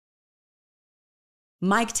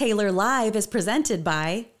Mike Taylor Live is presented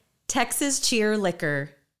by Texas Cheer Liquor.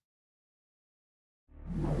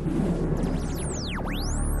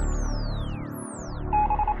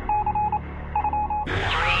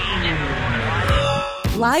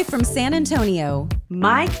 Live from San Antonio,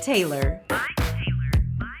 Mike Taylor.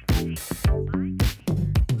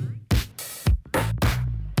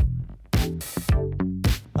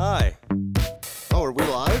 Hi. Oh, are we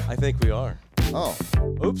live? I think we are. Oh.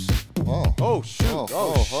 Oops. Oh. Oh, shoot.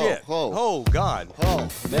 Oh, shit. Oh, God. Oh,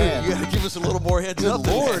 man. Dude, you got to give us a little more heads Good up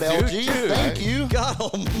than Lord, that, LG. dude. Thank you. God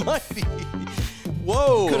almighty.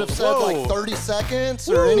 Whoa. Could have said like 30 seconds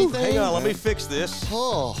or anything. Hang on, let me fix this.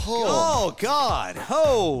 Oh, God.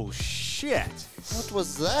 Oh, shit. What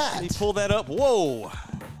was that? Let me pull that up. Whoa.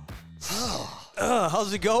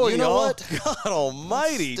 How's it going, You know y'all? what? God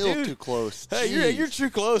almighty, Still dude. too close. Hey, you're too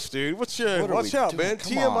close, dude. Watch What are watch we out, doing? man.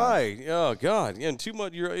 Come TMI. Oh God, yeah, and too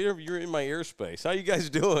much. You're in my airspace. How you guys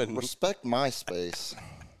doing? Respect my space.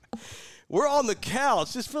 We're on the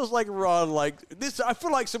couch. This feels like we're on like this. I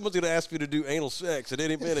feel like someone's gonna ask me to do anal sex at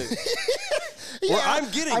any minute. Or I'm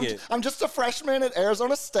getting it. I'm just a freshman at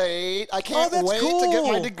Arizona State. I can't that's wait cool. to get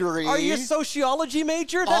my degree. Are you a sociology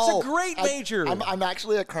major? That's a great major. I'm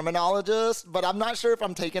actually a criminologist, but I'm not sure if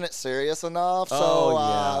I'm taking it serious enough. So, Oh,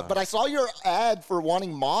 yeah. But I saw your ad for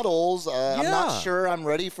wanting models. I'm not sure I'm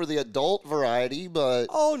ready for the adult variety, but.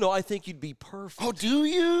 Oh no, I think you'd be perfect. Oh, do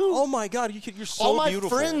you? Oh my God, you're so All my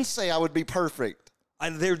beautiful. friends say I would be perfect.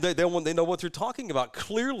 And they know what they're talking about.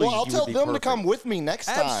 Clearly, Well, I'll you tell would be them to perfect. come with me next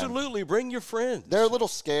time. Absolutely, bring your friends. They're a little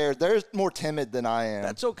scared. They're more timid than I am.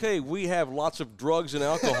 That's okay. We have lots of drugs and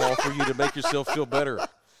alcohol for you to make yourself feel better.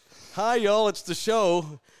 Hi, y'all. It's the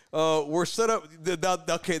show. We're set up.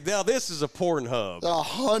 Okay, now this is a porn hub.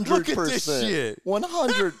 100%. Look at this shit.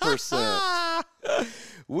 100%.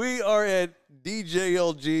 We are at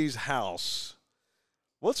DJLG's house.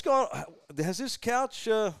 What's going on? Has this couch...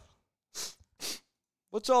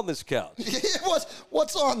 What's on this couch?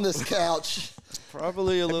 What's on this couch?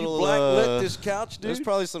 Probably a little. You blacklit this couch, dude? There's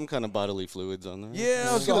probably some kind of bodily fluids on there. Yeah,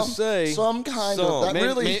 I was going to say. Some kind of. That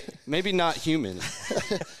really. Maybe not human.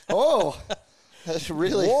 Oh. That's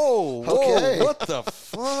really. Whoa. Okay. What the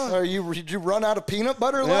fuck? Did you run out of peanut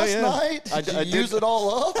butter last night? Did you use it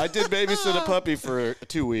all up? I did babysit a puppy for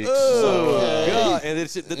 2 weeks. Oh, Okay. God. And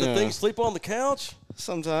did the thing sleep on the couch?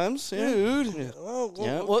 Sometimes, yeah. Dude. Yeah. Oh, well,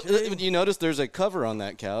 Yeah. Well, okay. you notice there's a cover on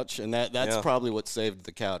that couch, and that's Yeah. probably what saved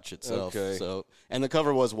the couch itself. Okay. So, and the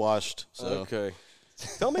cover was washed. So. Okay.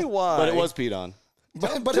 Tell me why. But it was peed on.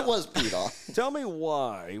 But it was peed off. Tell me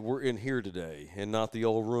why we're in here today and not the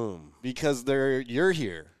old room. Because you're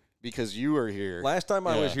here. Because you are here. Last time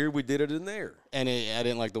I was here, we did it in there. And I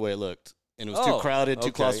didn't like the way it looked. And it was too crowded, too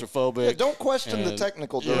okay. claustrophobic. Yeah, don't question the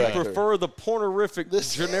technical You director. prefer the pornorific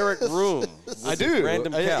generic room. I do.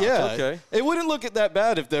 Random couch. Yeah. Okay. It wouldn't look that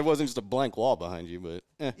bad if there wasn't just a blank wall behind you, but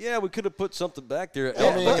Yeah, we could have put something back there.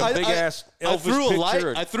 I mean, like a big-ass Elvis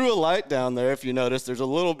picture. I threw a light down there. If you notice, there's a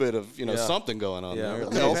little bit of something going on there. Yeah, It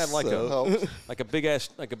we helps, had like helps.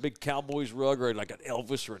 a big Cowboys rug or like an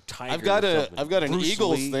Elvis or a Tiger. I've got an Bruce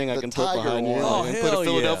Eagles Lee. thing I the can put Tiger behind you. one. Oh, I can hell put a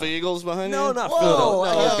Philadelphia yeah. Eagles behind No, you. not Whoa,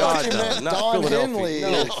 Philadelphia. I No, thought God, you no, meant not Don Philadelphia. Henley.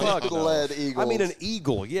 No, fuck no. Led Eagles. I mean an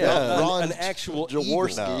eagle, Ron an actual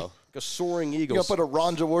Jaworski. eagle. Like a soaring eagle. You gonna put a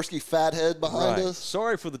Ron Jaworski fathead behind Right. us?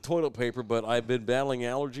 Sorry for the toilet paper, but I've been battling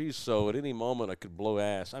allergies, so at any moment I could blow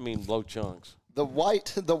ass. I mean, blow chunks. The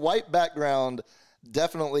white background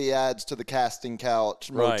definitely adds to the casting couch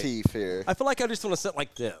motif here. I feel like I just want to sit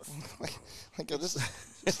like this. Like, this-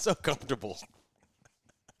 It's so comfortable.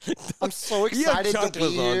 I'm so You have excited to be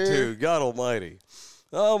chunkless on here. too. God Almighty.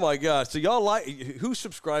 Oh my God! So y'all who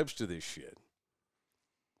subscribes to this shit?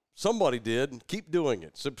 Somebody did. Keep doing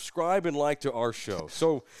it. Subscribe and like to our show.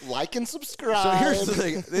 So Like and subscribe. So here's the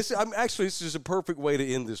thing. This is a perfect way to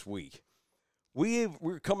end this week.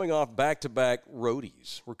 We're coming off back-to-back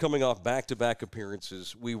roadies. We're coming off back-to-back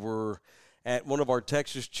appearances. We were at one of our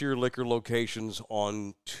Texas Cheer Liquor locations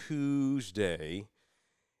on Tuesday,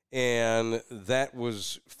 and that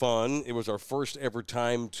was fun. It was our first ever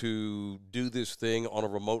time to do this thing on a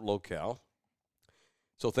remote locale.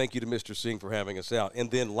 So thank you to Mr. Singh for having us out.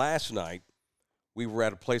 And then last night, we were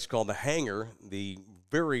at a place called The Hangar, the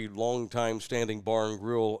very long-time standing bar and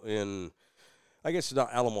grill in, I guess it's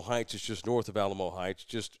not Alamo Heights, it's just north of Alamo Heights,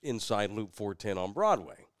 just inside Loop 410 on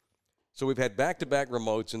Broadway. So we've had back-to-back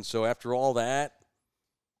remotes, and so after all that,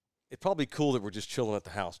 it's probably cool that we're just chilling at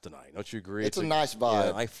the house tonight. Don't you agree? It's a nice vibe.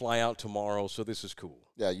 Yeah, I fly out tomorrow, so this is cool.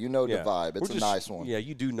 Yeah, you know the Yeah. vibe. It's We're a just- nice one. Yeah,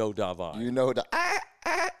 you do know da vibe. You know the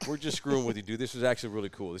We're just screwing with you, dude. This is actually really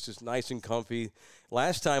cool. This is nice and comfy.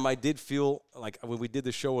 Last time I did feel like when we did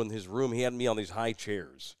the show in his room, he had me on these high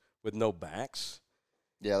chairs with no backs.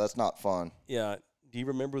 Yeah, that's not fun. Yeah. Do you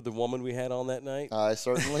remember the woman we had on that night? I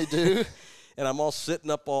certainly do. And I'm all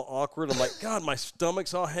sitting up all awkward. I'm like, God, my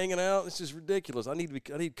stomach's all hanging out. This is ridiculous. I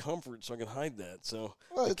need comfort so I can hide that. So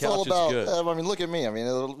well, the it's couch all about. is good. I mean, look at me. I mean,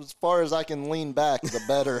 as far as I can lean back, the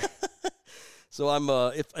better. So I'm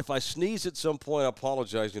if I sneeze at some point, I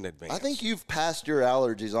apologize in advance. I think you've passed your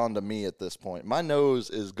allergies on to me at this point. My nose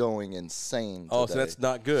is going insane today. Oh, so that's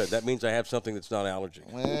not good. That means I have something that's not allergy.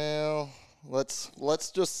 Well, let's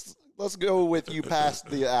go with you past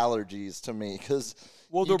the allergies to me because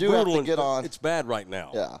they're do brutal have to get on. It's bad right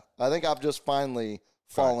now. Yeah, I think I've just finally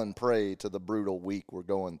fallen prey to the brutal week we're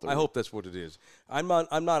going through. I hope that's what it is. I'm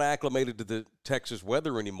not acclimated to the Texas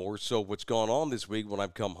weather anymore. So what's gone on this week when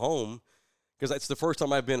I've come home? Because that's the first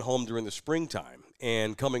time I've been home during the springtime.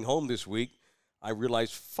 And coming home this week, I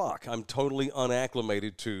realized, I'm totally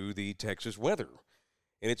unacclimated to the Texas weather.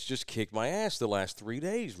 And it's just kicked my ass the last 3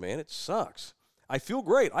 days, man. It sucks. I feel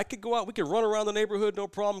great. I could go out. We could run around the neighborhood, no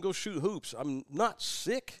problem, go shoot hoops. I'm not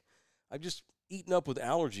sick. I've just eaten up with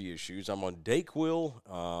allergy issues. I'm on Dayquil.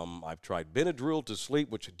 I've tried Benadryl to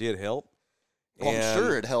sleep, which did help. Well, I'm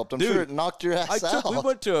sure it helped. I'm sure it knocked your ass out. We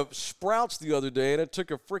went to Sprouts the other day, and I took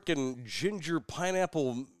a freaking ginger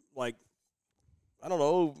pineapple, a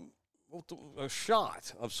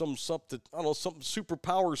shot of something, some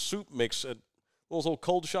superpower soup mix. Those old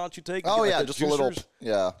cold shots you take. Oh, like yeah, just a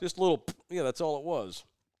little, that's all it was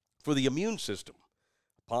for the immune system.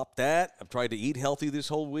 Pop that. I've tried to eat healthy this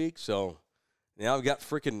whole week, so now I've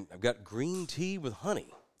got green tea with honey.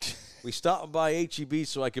 We stopped by H-E-B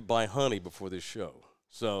so I could buy honey before this show.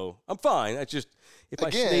 So I'm fine. I just, if I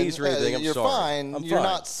sneeze or anything, I'm you're sorry. Fine. I'm you're fine.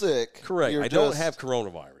 not sick. Correct. You're I don't have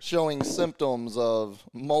coronavirus. Showing symptoms of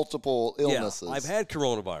multiple illnesses. Yeah, I've had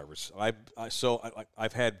coronavirus.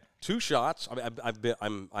 I've had 2 shots.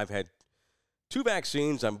 I've had 2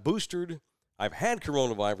 vaccines. I'm boosted. I've had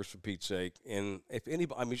coronavirus for Pete's sake. And if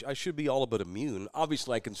anybody, I should be all but immune.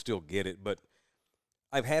 Obviously, I can still get it, but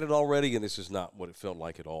I've had it already, and this is not what it felt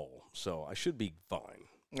like at all. So I should be fine.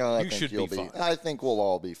 No, you should be fine. I think we'll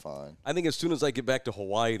all be fine. I think as soon as I get back to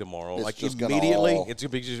Hawaii tomorrow, it's it's going to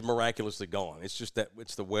be just miraculously gone. It's just that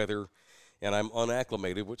it's the weather, and I'm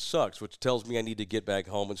unacclimated, which sucks, which tells me I need to get back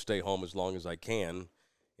home and stay home as long as I can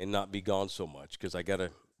and not be gone so much because I got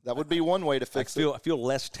to. That would be one way to fix it. I feel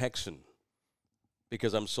less Texan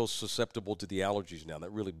because I'm so susceptible to the allergies now.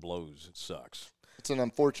 That really blows. It sucks. It's an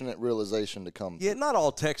unfortunate realization to come to. Yeah, not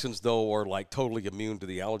all Texans, though, are like totally immune to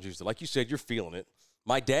the allergies. Like you said, you're feeling it.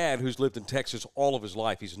 My dad, who's lived in Texas all of his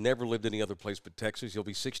life, he's never lived any other place but Texas. He'll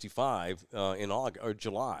be 65 in August or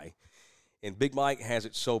July. And Big Mike has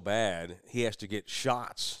it so bad, he has to get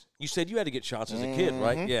shots. You said you had to get shots as a kid,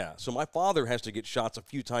 right? Yeah. So my father has to get shots a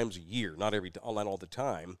few times a year, not all the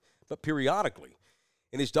time, but periodically.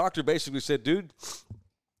 And his doctor basically said, dude,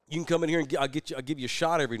 you can come in here and I'll give you a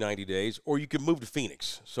shot every 90 days, or you can move to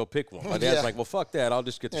Phoenix. So pick one. My dad's like, well, fuck that. I'll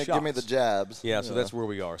just get the shots. Give me the jabs. Yeah, so that's where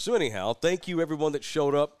we are. So anyhow, thank you everyone that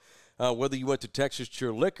showed up, whether you went to Texas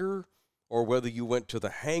Cheer Liquor or whether you went to the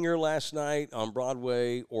Hangar last night on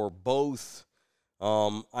Broadway or both.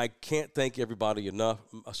 I can't thank everybody enough.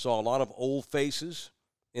 I saw a lot of old faces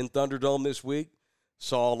in Thunderdome this week.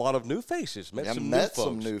 Saw a lot of new faces. Met some new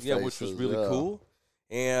folks. Yeah, which was really cool.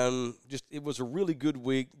 And just it was a really good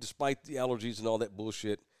week despite the allergies and all that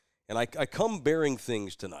bullshit. And I come bearing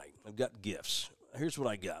things tonight. I've got gifts. Here's what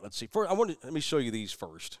I got. Let's see. First, let me show you these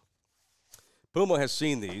first. Puma has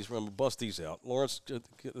seen these. We're going to bust these out. Lawrence, get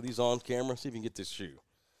these on camera. See if you can get this shoe.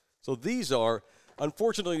 So these are,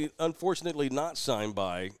 unfortunately not signed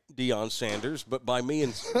by Deion Sanders, but by me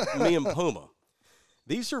and Puma.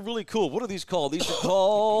 These are really cool. What are these called? These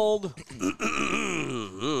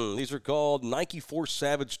are called Nike Force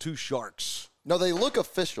Savage 2 Sharks. No, they look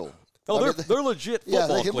official. Oh, they're legit football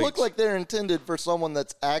they cleats. look like they're intended for someone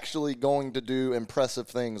that's actually going to do impressive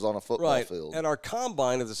things on a football field. At our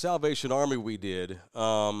combine at the Salvation Army we did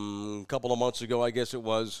a couple of months ago, I guess it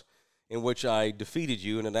was, in which I defeated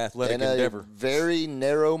you in an athletic endeavor. A very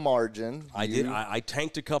narrow margin. I did. I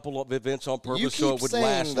tanked a couple of events on purpose so it would You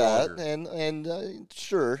last keep saying longer. that, and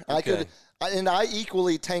sure, Okay. I could. I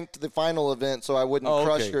equally tanked the final event so I wouldn't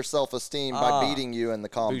crush your self-esteem by beating you in the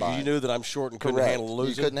combine. Because you knew that I'm short and couldn't Correct. handle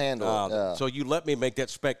losing. You couldn't handle it. Yeah. So you let me make that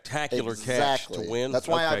spectacular catch to win. That's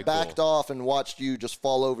why I backed off and watched you just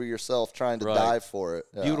fall over yourself trying to dive for it.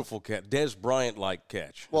 Yeah. Beautiful catch. Des Bryant-like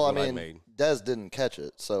catch. Well, I mean, Des didn't catch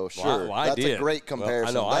it, so sure. Well, I that's did. a great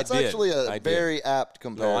comparison. Well, I know, that's I did. actually a very apt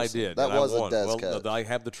comparison. No, I did. That was a Des catch. catch. I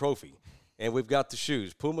have the trophy. And we've got the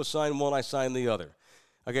shoes. Puma signed one, I signed the other.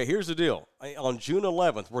 Okay, here's the deal. On June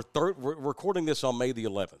 11th, we're recording this on May the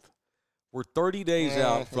 11th. We're 30 days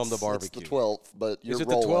out from the barbecue. It's the 12th, but you're rolling. Is it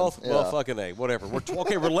rolling. the 12th? Yeah. Well, fucking A, whatever.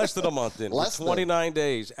 We're less than a month in. We're 29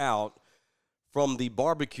 days out from the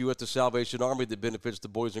barbecue at the Salvation Army that benefits the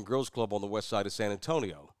Boys and Girls Club on the west side of San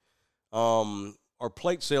Antonio. Our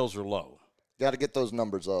plate sales are low. Got to get those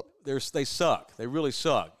numbers up. They suck. They really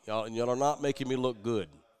suck. Y'all are not making me look good.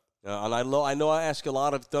 And I know I ask a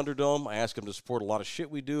lot of Thunderdome. I ask them to support a lot of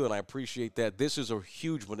shit we do, and I appreciate that. This is a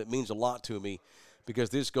huge one. It means a lot to me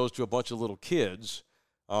because this goes to a bunch of little kids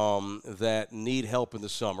that need help in the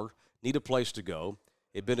summer, need a place to go.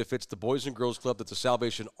 It benefits the Boys and Girls Club that the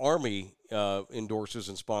Salvation Army endorses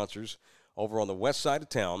and sponsors over on the west side of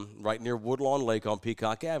town, right near Woodlawn Lake on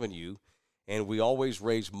Peacock Avenue. And we always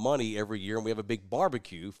raise money every year, and we have a big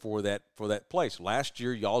barbecue for that place. Last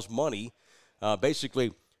year, y'all's money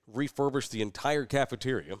basically refurbished the entire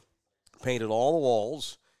cafeteria, painted all the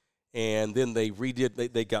walls, and then they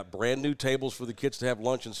redid. They got brand new tables for the kids to have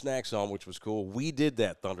lunch and snacks on, which was cool. We did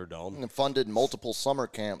that, Thunderdome, and funded multiple summer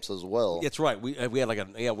camps as well. That's right. We had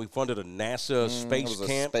we funded a NASA space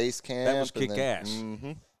camp. That was kick ass.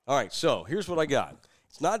 Mm-hmm. All right, so here's what I got.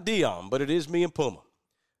 It's not Dion, but it is me and Puma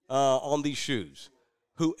on these shoes.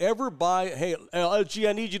 Whoever hey, LG,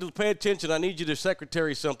 I need you to pay attention. I need you to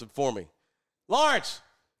secretary something for me, Lawrence.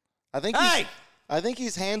 I think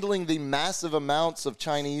he's handling the massive amounts of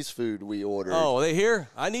Chinese food we ordered. Oh, are they here?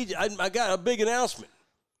 I need you. I got a big announcement.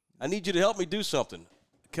 I need you to help me do something.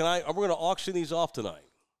 We're going to auction these off tonight.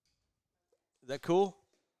 Is that cool?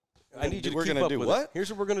 I need you to keep up with it. Here's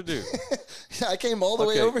what we're going to do. I came all the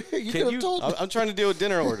way over here. You could have told me. I'm trying to do a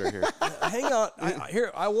dinner order here. Hang on.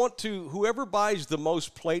 I want to, whoever buys the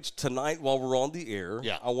most plates tonight while we're on the air,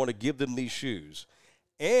 I want to give them these shoes.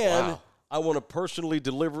 And I want to personally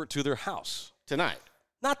deliver it to their house. Tonight?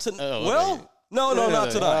 Not tonight. No, not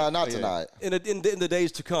tonight. Not tonight. In the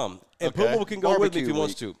days to come. And Puma can go with me if he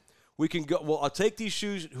wants to. We can go. Well, I'll take these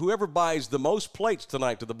shoes. Whoever buys the most plates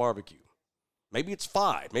tonight to the barbecue. Maybe it's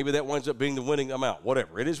 5. Maybe that winds up being the winning amount.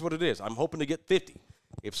 Whatever. It is what it is. I'm hoping to get 50.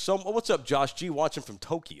 What's up, Josh G, watching from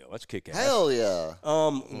Tokyo? That's kick-ass. Hell yeah.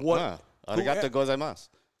 Arigato gozaimasu.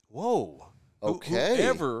 Whoa. Okay.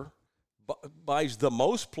 Whoever buys the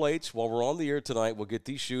most plates while we're on the air tonight will get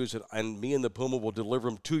these shoes, and me and the Puma will deliver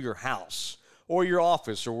them to your house or your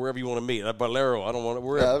office or wherever you want to meet. At Bolero, I don't want to.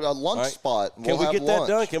 Wherever. Yeah, a lunch spot. Can we get that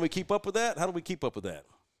done? Can we keep up with that? How do we keep up with that?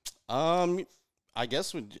 I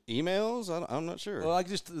guess with emails. I'm not sure. Well,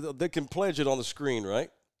 they can pledge it on the screen, right?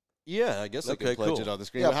 Yeah, I guess they can pledge it on the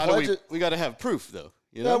screen. Yeah, but how do we got to have proof though.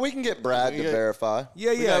 You know? Yeah, we can get Brad to verify.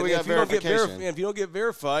 Yeah. We got verification. If you don't get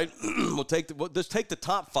verified, we'll just take the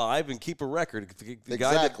top 5 and keep a record.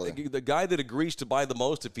 Exactly. The guy that agrees to buy the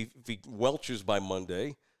most, if he welches by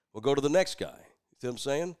Monday, will go to the next guy. You see what I'm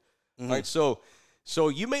saying? Mm-hmm. All right. So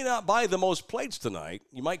you may not buy the most plates tonight.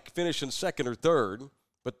 You might finish in second or third,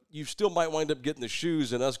 but you still might wind up getting the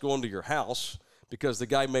shoes and us going to your house because the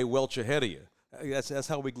guy may welch ahead of you. That's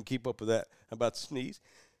how we can keep up with that. How about sneeze?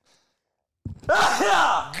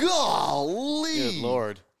 Golly. Good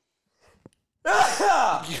Lord.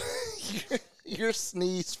 Your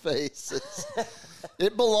sneeze face.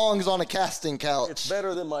 It belongs on a casting couch. It's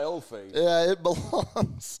better than my old face. Yeah, it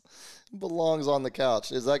belongs on the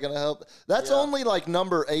couch. Is that going to help? That's only like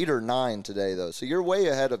number 8 or 9 today, though. So you're way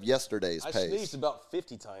ahead of yesterday's pace. I sneezed about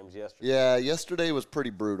 50 times yesterday. Yeah, yesterday was pretty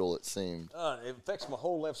brutal, it seemed. It affects my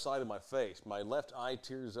whole left side of my face. My left eye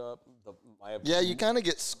tears up. You kind of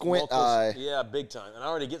get squint eye. Yeah, big time. And I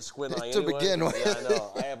already get squint eye to begin with. Yeah, I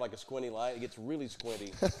know. I have like a squinty eye. It gets really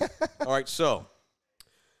squinty. All right, so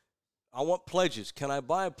I want pledges. Can I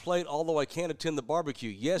buy a plate although I can't attend the barbecue?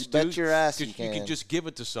 Yes, dude. Bet your ass you You can. can just give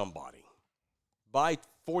it to somebody. Buy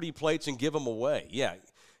 40 plates and give them away. Yeah,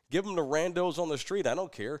 give them to randos on the street. I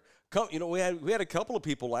don't care. We had a couple of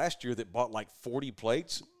people last year that bought like 40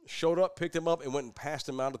 plates, showed up, picked them up, and went and passed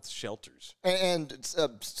them out at the shelters. And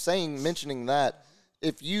mentioning that,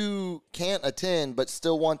 if you can't attend but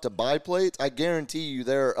still want to buy plates, I guarantee you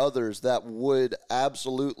there are others that would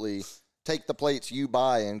absolutely take the plates you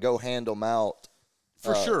buy and go hand them out.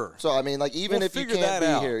 For sure. So, I mean, like, even if you can't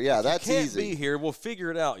be here, that's easy. If you can't be here, we'll figure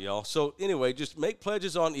it out, y'all. So, anyway, just make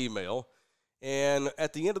pledges on email. And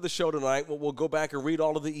at the end of the show tonight, we'll go back and read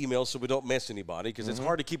all of the emails so we don't miss anybody because it's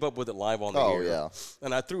hard to keep up with it live on the air. Yeah.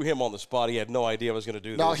 And I threw him on the spot. He had no idea I was going to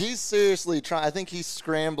do this. No, he's seriously trying. I think he's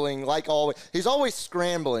scrambling like always. He's always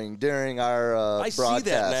scrambling during our broadcast. I see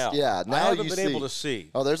that now. Yeah, now I haven't been able to see.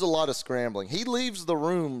 Oh, there's a lot of scrambling. He leaves the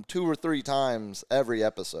room 2 or 3 times every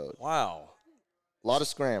episode. Wow. A lot of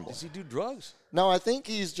scramble. Does he do drugs? No, I think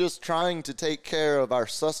he's just trying to take care of our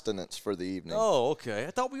sustenance for the evening. Oh, okay.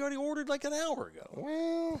 I thought we already ordered like an hour ago.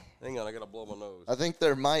 Well, Hang on, I got to blow my nose. I think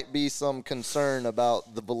there might be some concern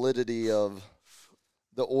about the validity of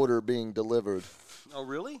the order being delivered. Oh,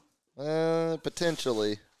 really?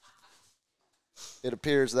 Potentially. It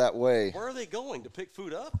appears that way. Where are they going? To pick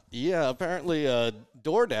food up? Yeah, apparently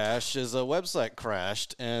DoorDash's website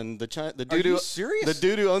crashed, and the dude you serious? The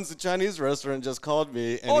dude who owns the Chinese restaurant just called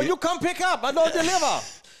me. And You come pick up. I don't deliver.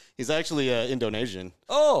 He's actually Indonesian.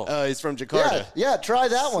 Oh. He's from Jakarta. Yeah, try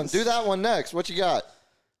that one. Do that one next. What you got?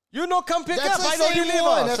 You know, come pick That's up. the I don't same deliver.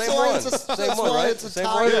 one. That's Same why one. it's a, Same that's one, why right? it's a Same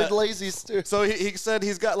tired, one. lazy stew. So he said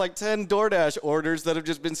he's got like 10 DoorDash orders that have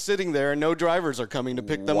just been sitting there, and no drivers are coming to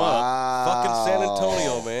pick them up. Fucking San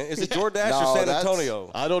Antonio, man. Is it DoorDash No, or San that's-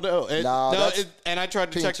 Antonio? I don't know. No, And I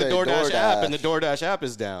tried to check the PJ DoorDash app, and the DoorDash. DoorDash app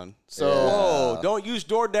is down. So Yeah. Whoa, don't use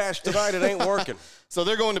DoorDash tonight. It ain't working. so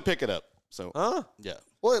they're going to pick it up. So Huh? yeah.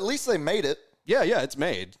 Well, at least they made it. Yeah, it's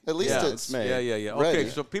made. At least Yeah, it's made. Yeah. Ready. Okay,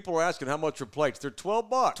 so people were asking how much are plates. They're $12.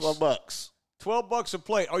 $12. $12 a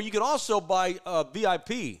plate. Or you can also buy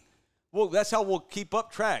VIP. Well, that's how we'll keep up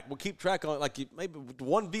track. We'll keep track on maybe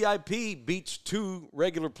one VIP beats 2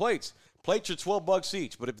 regular plates. Plates are $12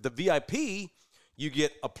 each, but if the VIP, you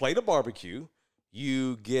get a plate of barbecue,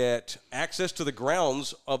 you get access to the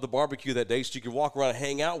grounds of the barbecue that day, so you can walk around and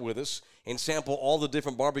hang out with us and sample all the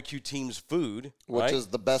different barbecue teams' food, which right? is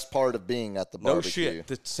the best part of being at the No barbecue. shit.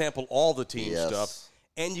 To sample all the team Yes. stuff.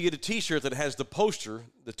 And you get a T-shirt that has the poster,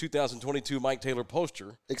 the 2022 Mike Taylor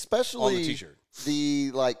poster. Especially on the T-shirt.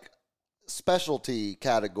 the specialty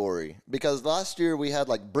category, because last year we had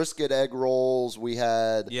like brisket egg rolls, we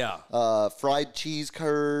had fried cheese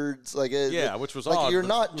curds, which was like odd, you're but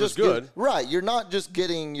not it was just good. right. You're not just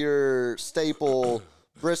getting your staple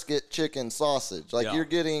brisket chicken sausage. Like Yeah. you're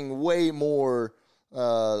getting way more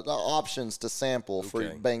options to sample for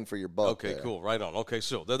Okay. bang for your buck. Okay, there. cool. Right on. Okay,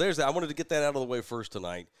 so there's that. I wanted to get that out of the way first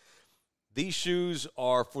tonight. These shoes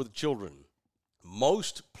are for the children.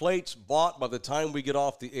 Most plates bought by the time we get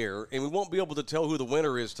off the air, and we won't be able to tell who the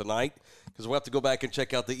winner is tonight because we'll have to go back and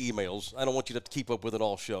check out the emails. I don't want you to keep up with it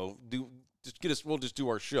all show. We'll just do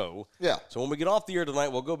our show. Yeah. So when we get off the air tonight,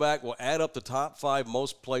 we'll go back. We'll add up the top 5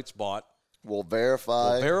 most plates bought. We'll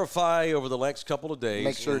verify. Over the next couple of days.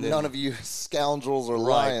 Make sure and then- none of you scoundrels are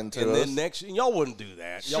Right. lying to and us. then next, and y'all wouldn't do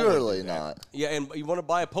that. Y'all wouldn't Surely do that. not. Yeah, and you want to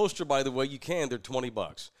buy a poster, by the way, you can. They're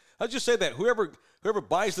 $20. I'll just say that whoever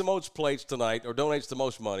buys the most plates tonight or donates the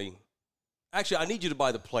most money, actually, I need you to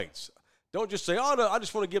buy the plates. Don't just say, "Oh no, I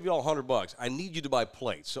just want to give you all $100." I need you to buy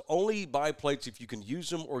plates. So only buy plates if you can use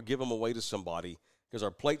them or give them away to somebody, because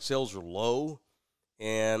our plate sales are low,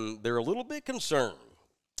 and they're a little bit concerned.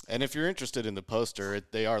 And if you're interested in the poster,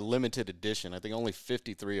 they are limited edition. I think only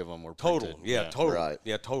 53 of them were Total. printed. Yeah, total. Right.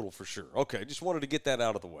 Yeah, total for sure. Okay, just wanted to get that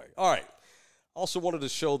out of the way. All right. Also wanted to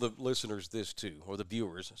show the listeners this too, or the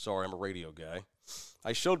viewers. Sorry, I'm a radio guy.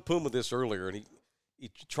 I showed Puma this earlier, and he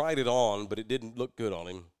tried it on, but it didn't look good on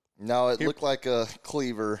him. No, it looked like a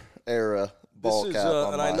Cleaver era ball This is, cap on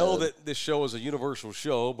and my I know head. that this show is a universal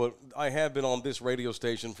show, but I have been on this radio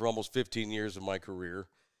station for almost 15 years of my career.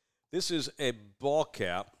 This is a ball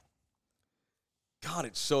cap. God,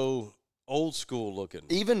 it's so old school looking.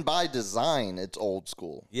 Even by design, it's old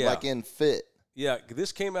school. Yeah. Like in fit. Yeah,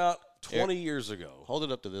 this came out 20 years ago. Hold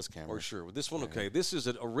it up to this camera. For sure. With this one, okay. This is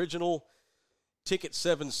an original Ticket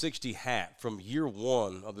 760 hat from year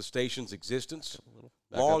 1 of the station's existence.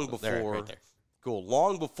 Long before. There, right there. Cool.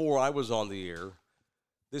 Long before I was on the air.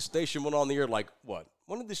 This station went on the air like what?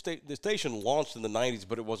 When did the station launched in the 90s,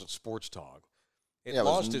 but it wasn't sports talk. It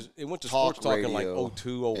went to sports talk in like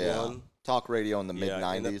 02, 01. Yeah. Talk radio in the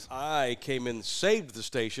Yeah, and mid-90s. I came in, saved the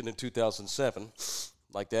station in 2007,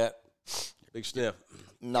 like that. Big sniff.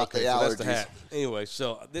 Not the So allergies. that's the hat. Anyway,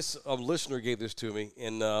 so this a listener gave this to me,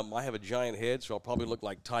 and I have a giant head, so I'll probably look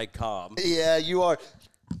like Ty Cobb. Yeah, you are.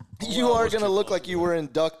 You Well, are let's going to keep look on. like you were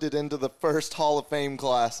inducted into the first Hall of Fame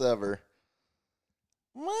class ever.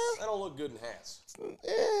 Well, I don't look good in hats.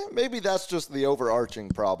 maybe that's just the overarching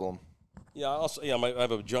problem. Yeah, I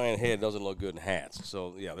have a giant head. Doesn't look good in hats.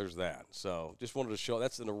 So yeah, there's that. So just wanted to show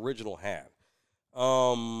that's an original hat.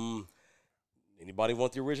 Anybody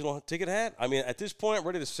want the original ticket hat? I mean, at this point, I'm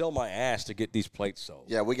ready to sell my ass to get these plates sold.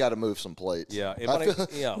 Yeah, we got to move some plates. Yeah,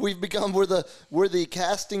 yeah. We've become we're the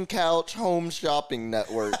casting couch home shopping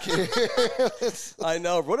network. I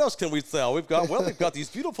know. What else can we sell? We've got these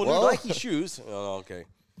beautiful new Well- Nike shoes. Oh, okay.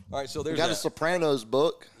 All right, so We there's got that. a Sopranos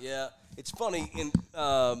book. Yeah, it's funny.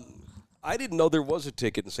 I didn't know there was a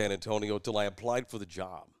ticket in San Antonio until I applied for the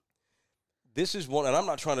job. This is one, and I'm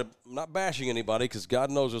not bashing anybody because God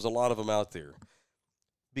knows there's a lot of them out there.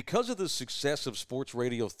 because of the success of Sports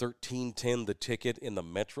Radio 1310, The Ticket in the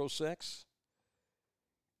Metro Sex,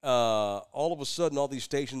 all of a sudden, all these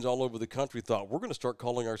stations all over the country thought, we're going to start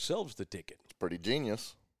calling ourselves The Ticket. It's pretty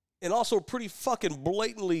genius. And also pretty fucking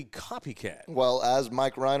blatantly copycat. Well, as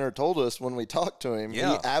Mike Reiner told us when we talked to him, he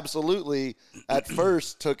absolutely at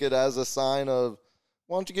first took it as a sign of,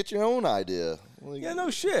 why don't you get your own idea? Yeah, no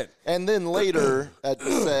shit. And then later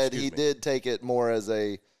said he did take it more as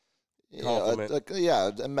a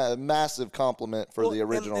compliment. A massive compliment for the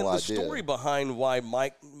original and idea. The story behind why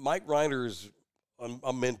Mike Reiner's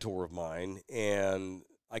a mentor of mine, and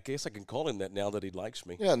I guess I can call him that now that he likes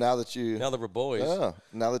me. Yeah, now that we're boys. Yeah,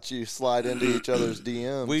 now that you slide into each other's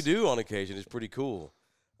DMs. We do on occasion. It's pretty cool.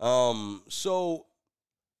 So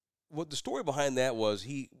what the story behind that was,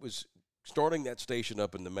 he was starting that station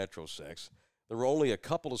up in the Metro Sex. There were only a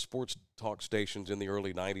couple of sports talk stations in the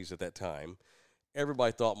early 90s at that time.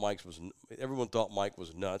 Everyone thought Mike was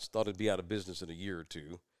nuts, thought it'd be out of business in a year or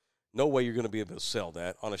two. No way you're going to be able to sell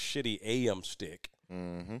that on a shitty AM stick.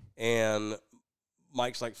 Mm-hmm. And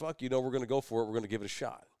Mike's like, fuck, we're going to go for it. We're going to give it a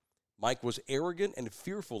shot. Mike was arrogant and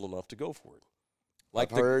fearful enough to go for it.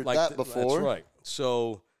 I've heard that before. That's right.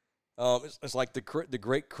 So it's like the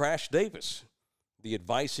great Crash Davis. The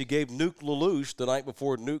advice he gave Nuke LaLoosh the night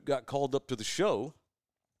before Nuke got called up to the show: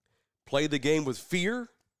 play the game with fear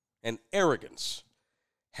and arrogance.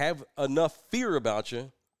 Have enough fear about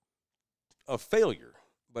you of failure,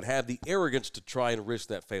 but have the arrogance to try and risk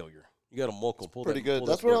that failure. You got a muckle. Pretty good.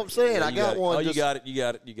 That's what I'm saying. Yeah, I got one. Oh, you got it. You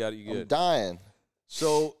good. I'm dying.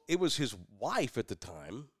 So it was his wife at the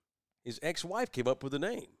time. His ex-wife came up with the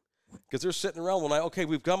name because they're sitting around one night. Okay,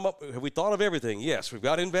 have we thought of everything? Yes, we've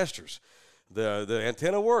got investors. The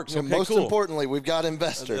antenna works. Okay, most cool. importantly, we've got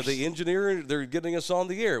investors. The engineer, they're getting us on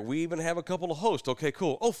the air. We even have a couple of hosts. Okay,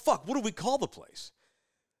 cool. Oh, fuck, what do we call the place?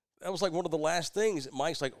 That was like one of the last things.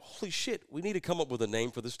 Mike's like, holy shit, we need to come up with a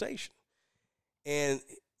name for the station. And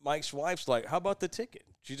Mike's wife's like, how about The Ticket?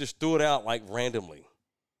 She just threw it out like randomly.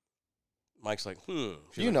 Mike's like,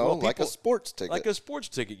 She's like a sports ticket. Like a sports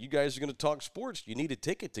ticket. You guys are going to talk sports. You need a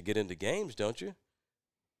ticket to get into games, don't you?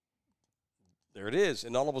 There it is.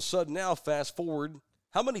 And all of a sudden now, fast forward,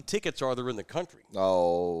 how many tickets are there in the country?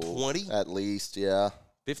 Oh, 20? At least, yeah.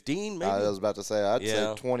 15, maybe? I was about to say, I'd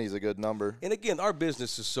say 20 is a good number. And again, our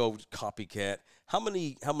business is so copycat. How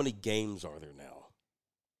many games are there now?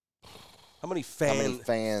 How many fans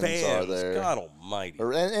are there? God almighty.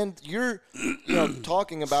 And you're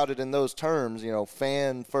talking about it in those terms,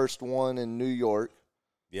 fan first one in New York.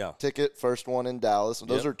 Yeah. Ticket, first one in Dallas.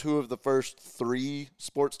 Those are two of the first 3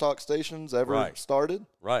 sports talk stations ever started.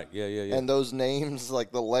 Right, yeah. And those names,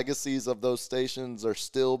 like the legacies of those stations, are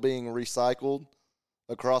still being recycled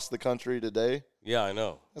across the country today. Yeah, I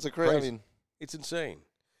know. That's crazy. I mean, it's insane.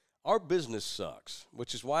 Our business sucks,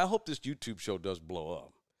 which is why I hope this YouTube show does blow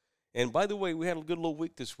up. And by the way, we had a good little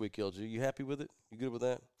week this week, LG. You happy with it? You good with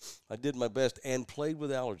that? I did my best and played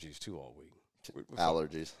with allergies, too, all week.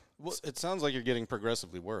 Allergies. Well, it sounds like you're getting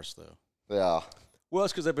progressively worse, though. Yeah. Well,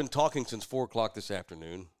 it's because I've been talking since 4 o'clock this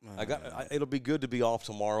afternoon. It'll be good to be off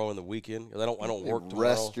tomorrow and the weekend. I don't work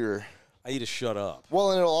tomorrow. I need to shut up.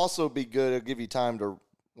 Well, and it'll also be good. It'll give you time to,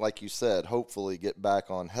 like you said, hopefully get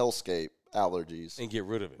back on hellscape allergies and get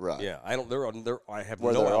rid of it. Right. Yeah. I have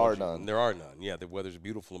no allergies. There are none. Yeah. The weather's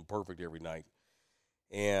beautiful and perfect every night.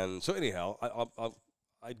 And so anyhow,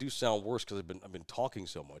 I do sound worse because I've been talking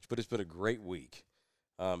so much, but it's been a great week.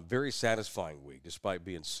 Very satisfying week, despite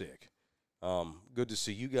being sick. Good to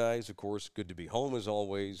see you guys, of course. Good to be home as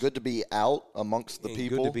always. Good to be out amongst the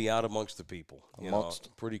people. Good to be out amongst the people.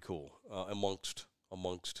 Pretty cool. Amongst.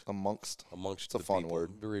 It's a fun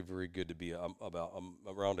word. Very, very good to be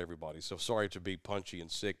around everybody. So sorry to be punchy and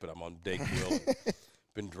sick, but I'm on DayQuil.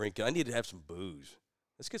 Been drinking. I need to have some booze.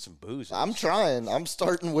 Let's get some booze. I'm trying. I'm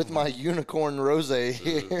starting with my unicorn rosé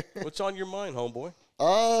here. What's on your mind, homeboy?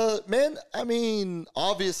 Man, I mean,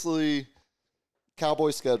 obviously,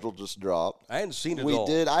 Cowboys schedule just dropped. I hadn't seen it We all.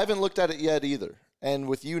 did. I haven't looked at it yet either. And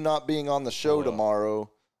with you not being on the show tomorrow,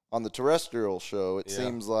 on the terrestrial show, it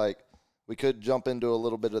seems like we could jump into a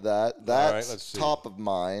little bit of that. That's top of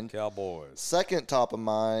mind. Cowboys. Second top of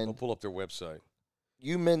mind. I'll pull up their website.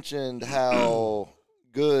 You mentioned how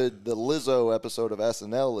good the Lizzo episode of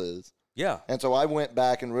SNL is. Yeah. And so I went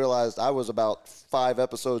back and realized I was about 5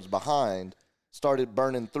 episodes behind. Started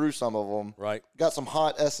burning through some of them. Right. Got some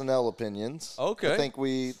hot SNL opinions. Okay. I think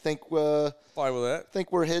fine with that.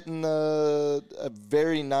 Think we're hitting a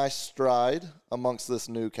very nice stride amongst this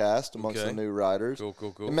new cast, amongst the new writers.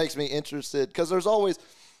 Cool. It makes me interested because there's always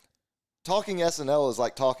talking SNL is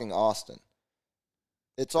like talking Austin.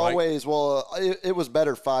 It's always it was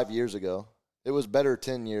better 5 years ago. It was better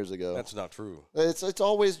 10 years ago. That's not true. It's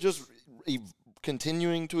always just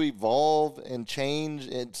continuing to evolve and change,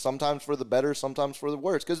 and sometimes for the better, sometimes for the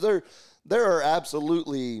worse. Because there are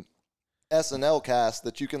absolutely SNL casts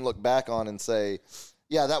that you can look back on and say,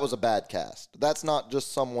 yeah, that was a bad cast. That's not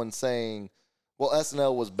just someone saying, well,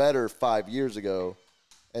 SNL was better 5 years ago,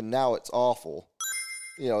 and now it's awful.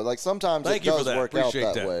 You know, like sometimes it does work out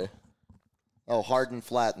that way. Oh, hard and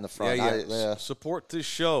flat in the front. Yeah. Support this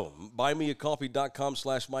show.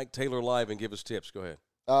 BuyMeACoffee.com/Mike Taylor Live and give us tips. Go ahead.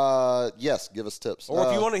 Yes, give us tips. Or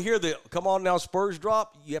if you want to hear the Come On Now Spurs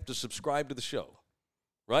drop, you have to subscribe to the show.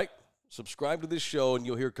 Right? Subscribe to this show and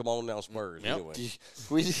you'll hear Come On Now Spurs. Yep. Anyway.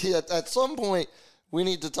 At some point, we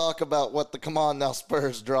need to talk about what the Come On Now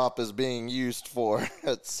Spurs drop is being used for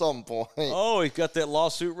at some point. Oh, he got that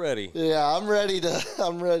lawsuit ready. Yeah, I'm ready. That.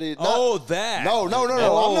 No.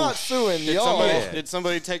 I'm not suing y'all. Did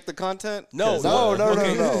somebody take the content? No.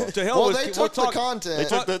 To hell Well, they took the content.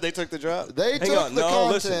 They took the drop? They took the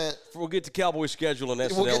content. Listen, we'll get to Cowboy schedule and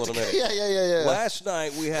SNL in a minute. Yeah. Last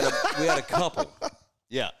night we had a couple.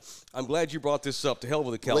 Yeah. I'm glad you brought this up. To hell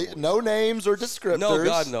with the Cowboys. No names or descriptors. No,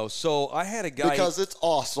 God, no. So I had a guy. Because it's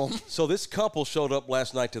awesome. So this couple showed up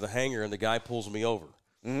last night to the hangar, and the guy pulls me over.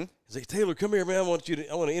 Mm-hmm. He's like, Taylor, come here, man. I want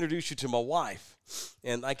to introduce you to my wife.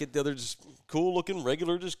 And I get the other just cool-looking,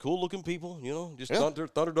 just cool-looking people, you know, just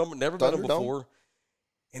Thunderdome, never met them before.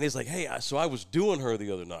 And he's like, hey, so I was doing her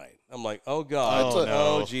the other night. I'm like, oh, God.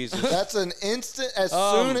 Oh, Jesus. That's an instant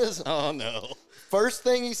soon as. Oh, no. First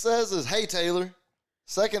thing he says is, hey, Taylor.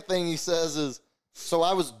 Second thing he says is, so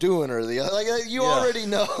I was doing her the other. Like, you already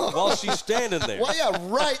know. While she's standing there. Well, yeah,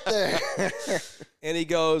 right there. And he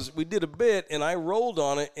goes, we did a bit, and I rolled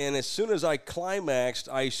on it, and as soon as I climaxed,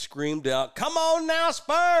 I screamed out, come on now,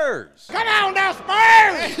 Spurs! Come on now,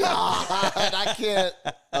 Spurs! God, I can't.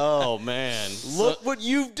 Oh, man. Look what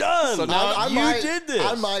you've done. So now you did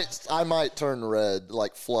this. I might turn red,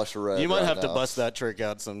 like flush red. You might have to bust that trick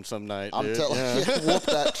out some night, I'm dude. telling you, whoop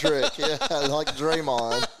that trick. Yeah, like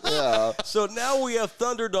Draymond. Yeah. So now we have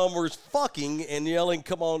Thunderdomers fucking and yelling,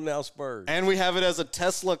 come on now, Spurs. And we have it as a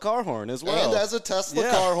Tesla car horn as well. And as a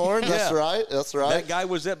Tesla car horn. That's right. That guy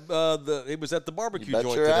was at the barbecue joint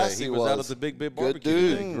your today. ass He was out at the big barbecue. Good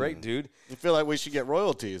dude. Today. Great dude. You feel like we should get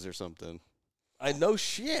royalties or something. I know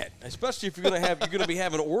shit. Especially if you're gonna be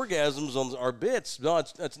having orgasms on our bits. No,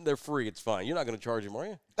 they're free. It's fine. You're not gonna charge them, are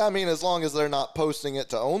you? I mean, as long as they're not posting it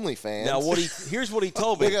to OnlyFans. Now, here's what he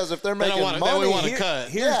told me. Because if they're making money, then we want to cut.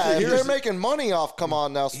 If they're making money off, come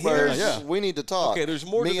on now, Spurs. We need to talk. Okay, there's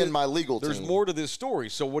more. And my legal team. There's more to this story.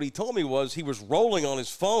 So what he told me was he was rolling on his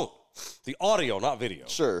phone, the audio, not video.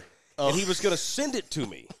 Sure. And he was gonna send it to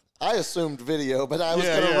me. I assumed video, but I was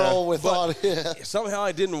going to roll with audio. Somehow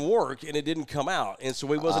it didn't work, and it didn't come out, and so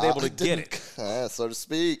he wasn't able to get it. So to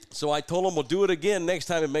speak. So I told him, we'll do it again next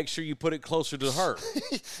time and make sure you put it closer to her.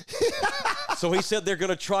 So he said they're going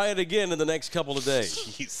to try it again in the next couple of days.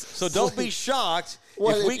 Jesus. So don't be shocked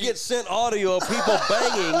if we get sent audio of people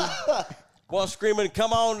banging while screaming,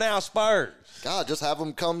 come on now, Spurs. God, just have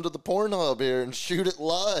them come to the Pornhub here and shoot it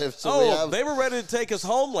live. So they were ready to take us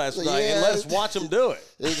home last night and let us watch them do it.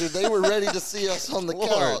 They were ready to see us on the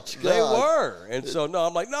couch. God. They were. And so, no,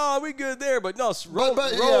 I'm like, no, we good there. But no,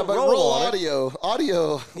 roll audio.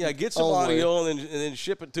 Audio. Yeah, get some audio and then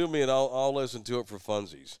ship it to me, and I'll listen to it for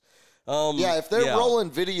funsies. If they're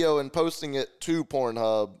rolling video and posting it to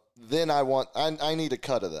Pornhub, then I need a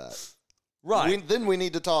cut of that. Right. Then we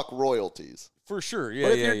need to talk royalties. For sure, yeah.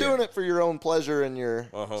 But if you're doing it for your own pleasure and your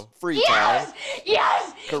free time, correct.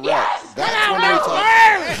 Yes, that's when we talk.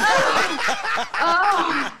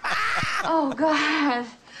 Oh God.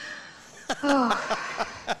 Oh.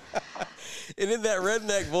 And in that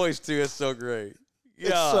redneck voice too, it's so great. Yeah,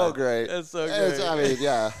 it's so great. It's so great.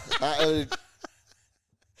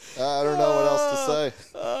 I don't know what else to say.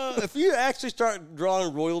 If you actually start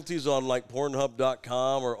drawing royalties on like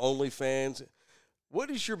Pornhub.com or OnlyFans, what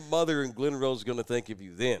is your mother in Glen Rose going to think of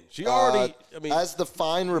you then? She already, as the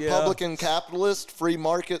fine Republican capitalist, free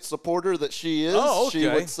market supporter that she is, she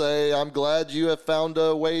would say, I'm glad you have found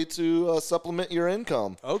a way to supplement your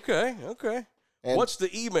income. Okay. And what's the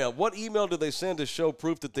email? What email do they send to show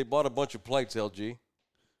proof that they bought a bunch of plates, LG?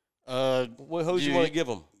 Who do you want to give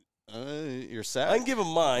them? Your sack? I can give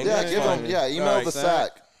them mine. Yeah, email the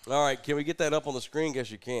sack. All right, can we get that up on the screen? Guess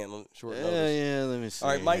you can. Short notice. Yeah, let me see. All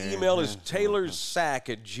right, my email is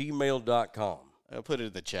taylorsack@gmail.com. I'll put it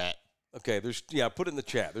in the chat. Okay, put it in the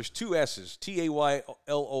chat. There's two S's,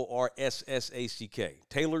 TAYLORSSACK,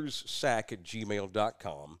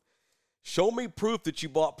 taylorsack@gmail.com. Show me proof that you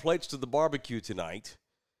bought plates to the barbecue tonight,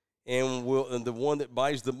 and the one that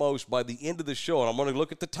buys the most by the end of the show. And I'm going to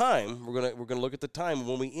look at the time. We're going to look at the time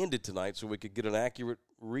when we end it tonight, so we could get an accurate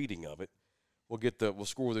reading of it. We'll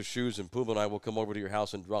score the shoes, and Puma and I will come over to your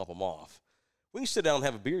house and drop them off. We can sit down and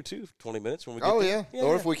have a beer too for 20 minutes when we get there. Yeah.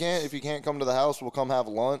 Or if you can't come to the house, we'll come have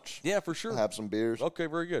lunch. Yeah, for sure. Have some beers. Okay,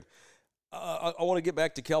 very good. I want to get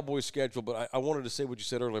back to Cowboys' schedule, but I wanted to say what you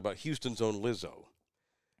said earlier about Houston's own Lizzo.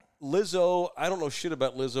 Lizzo, I don't know shit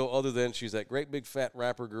about Lizzo other than she's that great big fat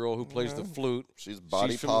rapper girl who plays the flute. She's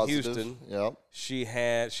body from positive. Houston. Yep.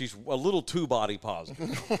 She's a little too body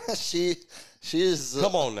positive. she is.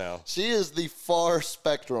 Come on now. She is the far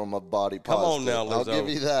spectrum of body positive. Come on now, Lizzo. I'll give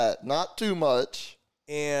you that. Not too much.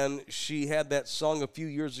 And she had that song a few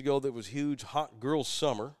years ago that was huge, Hot Girl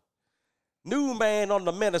Summer. New man on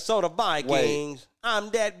the Minnesota Vikings. I'm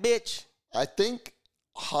that bitch. I think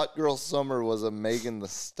Hot Girl Summer was a Megan Thee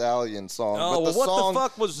Stallion song. Oh, but what the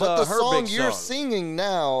fuck was but the her song big you're song? singing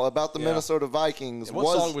now about the Minnesota Vikings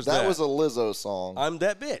what song was that? was a Lizzo song. I'm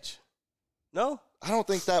that bitch. No? I don't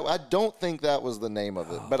think that was the name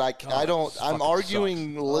of it. But God, I'm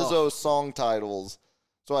arguing sucks. Lizzo song titles.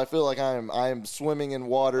 So I feel like I am swimming in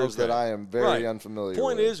waters that I am very unfamiliar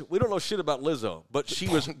Point with. is, we don't know shit about Lizzo, but she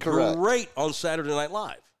was Correct. great on Saturday Night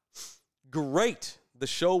Live. Great. The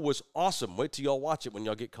show was awesome. Wait till y'all watch it when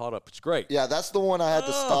y'all get caught up. It's great. Yeah, that's the one I had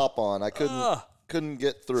to stop on. I couldn't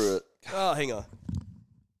get through it. Oh, hang on.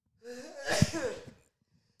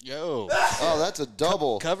 Yo. Oh, that's a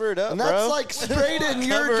double. Cover it up, and that's bro. like straight in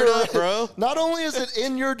your Cover it up, direction, bro. Not only is it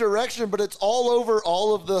in your direction, but it's all over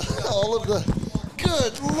all of the.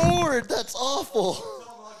 Good Lord, that's awful.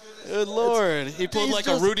 Good Lord. He pulled he's like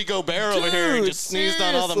just- a Rudy Gobert over here and Dude, just sneezed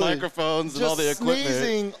on all the seriously. microphones and all the Just equipment.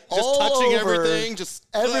 sneezing Just all touching over everything. Just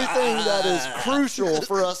everything that is crucial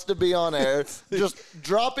for us to be on air. Just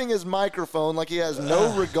dropping his microphone like he has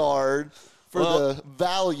no regard for the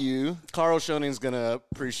value. Carl Schoning's going to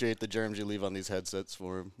appreciate the germs you leave on these headsets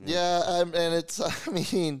for him. Yeah, and it's,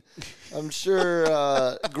 I'm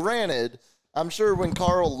sure, granted, I'm sure when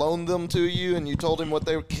Carl loaned them to you and you told him what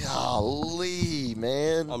they were, golly,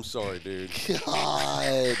 man. I'm sorry, dude.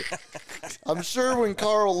 God. I'm sure when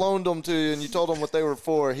Carl loaned them to you and you told him what they were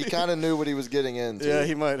for, he kind of knew what he was getting into. Yeah,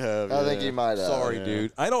 he might have. I think he might have. Sorry,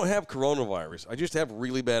 dude. I don't have coronavirus. I just have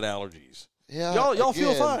really bad allergies. Yeah, Y'all feel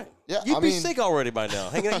again, fine. Yeah, You'd be sick already by now.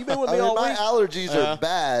 Hang on, you've been with me all my week. allergies are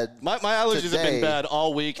bad. My allergies have Today. been bad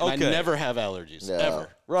all week, and Okay. I never have allergies, Yeah. ever.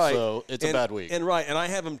 Right. So it's a bad week. And I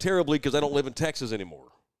have them terribly because I don't live in Texas anymore.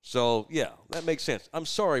 So, yeah, that makes sense. I'm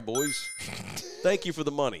sorry, boys. Thank you for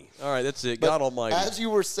the money. All right, that's it. But God almighty. As you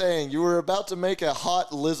were saying, you were about to make a hot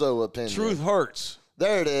Lizzo opinion. Truth hurts.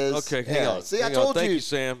 There it is. Okay, hang on. See, Hang I on. told Thank you. you,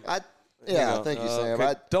 Sam. Thank you, Sam.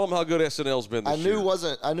 Okay. Tell them how good SNL's been this I year.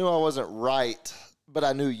 knew I wasn't right, but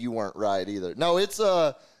I knew you weren't right either. No, it's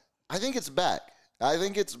I think it's back. I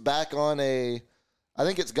think it's back on I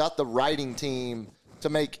think it's got the writing team to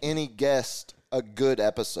make any guest a good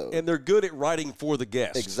episode. And they're good at writing for the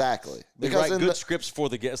guest. Exactly. They write good scripts for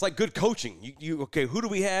the guest. It's like good coaching. You okay, who do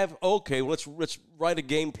we have? Okay, well, let's write a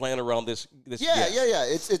game plan around this guest. Yeah.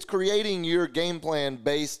 It's creating your game plan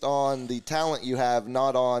based on the talent you have,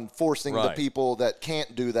 not on forcing the Right. people that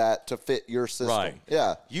can't do that to fit your system. Right.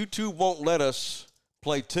 Yeah. YouTube won't let us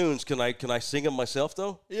play tunes. Can I sing them myself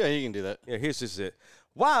though? Yeah, you can do that. Yeah, here's it.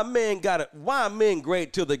 Why men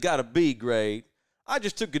grade till they gotta be great? I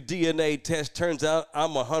just took a DNA test. Turns out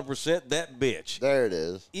I'm 100% that bitch. There it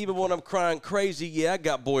is. Even when I'm crying crazy, yeah, I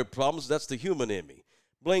got boy problems. That's the human in me.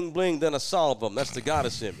 Bling, bling, then I solve them. That's the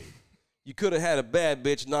goddess in me. You could have had a bad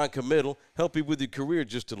bitch, non-committal, help you with your career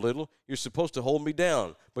just a little. You're supposed to hold me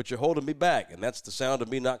down, but you're holding me back, and that's the sound of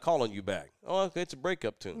me not calling you back. Oh, okay, it's a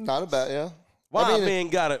breakup tune. Not a bad, yeah.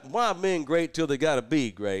 Why men great till they gotta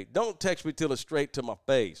be great? Don't text me till it's straight to my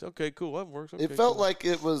face. Okay, cool, that works. Okay, It felt cool. like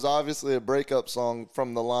it was obviously a breakup song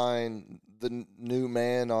from the line, the new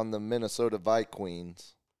man on the Minnesota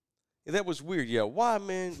Vikings. Yeah, that was weird. Yeah, why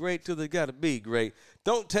men great till they gotta be great?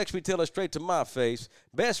 Don't text me till it's straight to my face.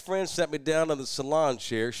 Best friend sat me down on the salon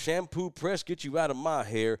chair. Shampoo press get you out of my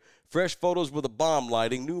hair. Fresh photos with a bomb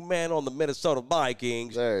lighting. New man on the Minnesota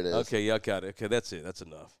Vikings. There it is. Okay, yeah, I got it. Okay, that's it. That's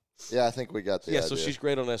enough. Yeah, I think we got the Yeah, idea. so she's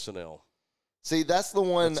great on SNL. See, that's the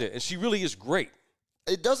one. That's it. And she really is great.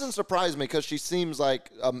 It doesn't surprise me because she seems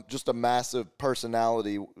like just a massive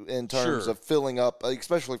personality in terms Sure. of filling up,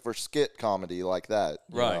 especially for skit comedy like that.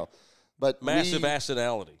 you Right. know. But Massive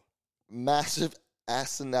acidality. massive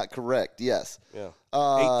asinine. Correct. Yes. Yeah.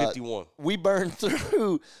 851.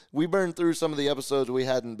 851. We burned through some of the episodes we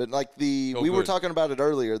hadn't been like we were good. talking about it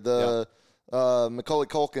earlier. The Macaulay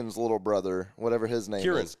Culkin's little brother, whatever his name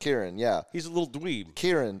is. Kieran, yeah. He's a little dweeb.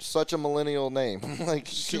 Kieran, such a millennial name. Like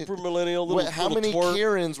super millennial. How many twerp.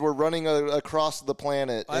 Kierans were running across the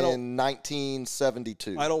planet in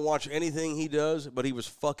 1972? I don't watch anything he does, but he was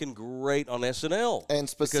fucking great on SNL. And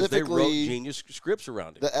specifically, because they wrote genius scripts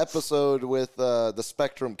around him. The episode with the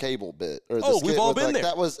Spectrum cable bit. Or we've all been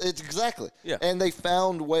there. It's exactly. Yeah. And they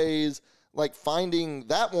found ways, like finding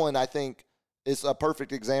that one, I think, is a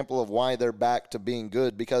perfect example of why they're back to being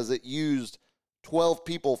good, because it used 12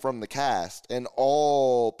 people from the cast and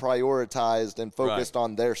all prioritized and focused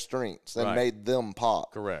on their strengths and made them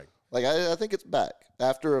pop. Correct. Like, I think it's back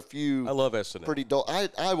after a few. I love SNL. Pretty dull. I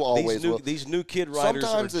always will. These new kid writers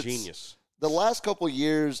Sometimes are genius. The last couple of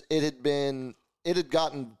years, it had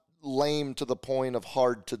gotten lame to the point of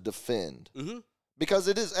hard to defend. Mm-hmm. Because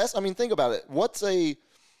it is, I mean, think about it. What's a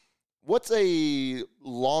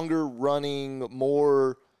longer running,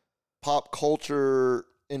 more pop culture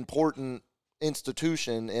important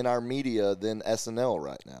institution in our media than SNL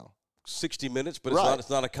right now? 60 Minutes, but it's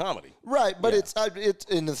not a comedy. Right, but it's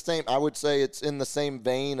in the same, I would say it's in the same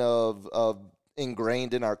vein of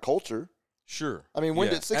ingrained in our culture. Sure. I mean, when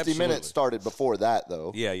did 60 Minutes started before that,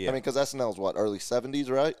 though? Yeah. I mean, because SNL's what, early 70s,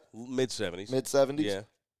 right? Mid-70s. Mid-70s? Yeah.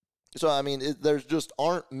 So, I mean, there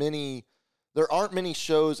aren't many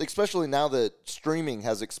shows, especially now that streaming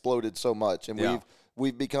has exploded so much, and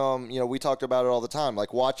we've become, we talked about it all the time,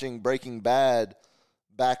 like watching Breaking Bad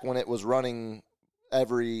back when it was running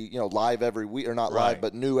live every week, or not live,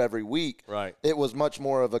 but new every week. Right. It was much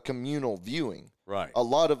more of a communal viewing. Right. A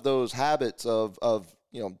lot of those habits of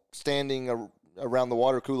standing around the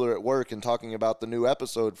water cooler at work and talking about the new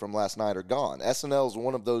episode from last night are gone. SNL is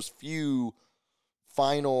one of those few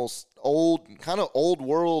final old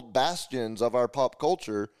world bastions of our pop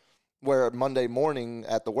culture, where Monday morning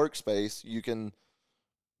at the workspace you can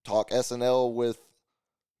talk SNL with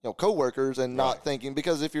coworkers and not thinking,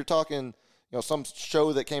 because if you're talking some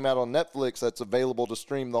show that came out on Netflix that's available to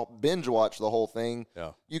stream, binge watch the whole thing,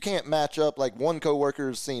 you can't match up, like one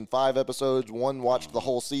coworker's seen 5 episodes, one watched the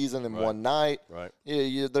whole season in one night. Right.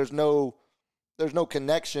 There's no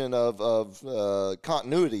connection of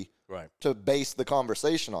continuity to base the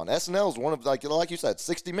conversation on. SNL is one of, like you said,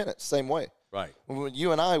 60 Minutes, same way. Right. When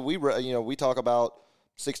you and I, we talk about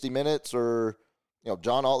 60 Minutes or,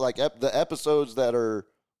 John, the episodes that are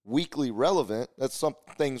weekly relevant. That's some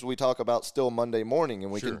things we talk about still Monday morning,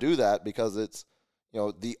 and we can do that because it's,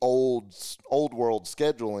 the old world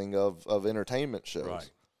scheduling of entertainment shows. Right.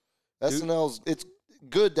 SNL's, it's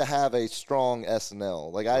good to have a strong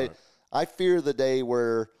SNL. Like I fear the day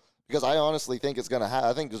where, because I honestly think it's going to happen.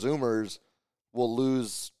 I think Zoomers will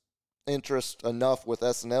lose interest enough with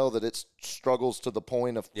SNL that it struggles to the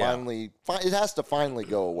point of finally, it has to finally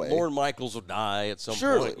go away. Lorne Michaels will die at some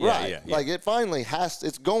point. Right. Yeah. Like it finally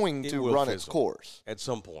it's going to run its course. At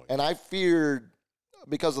some point. And I feared,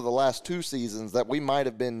 because of the last 2 seasons, that we might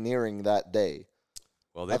have been nearing that day.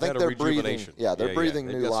 Well, they've had a rejuvenation. They're breathing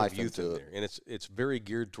new life into it. And it's very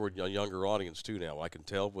geared toward a younger audience, too, now. I can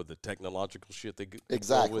tell with the technological shit they go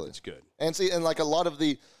with. It's good. And see, and like a lot of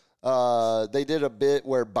the, they did a bit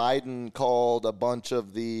where Biden called a bunch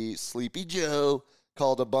of the Sleepy Joe,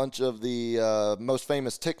 called a bunch of the most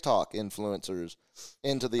famous TikTok influencers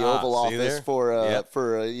into the Oval Office for an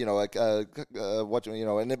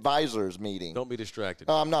advisors meeting. Don't be distracted.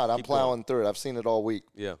 No, I'm not. I'm plowing through it. I've seen it all week.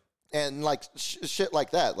 Yeah. And like shit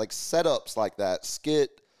like that, like setups like that,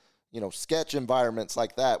 sketch environments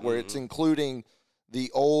like that, where it's including the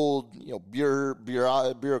old,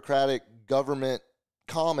 bureaucratic government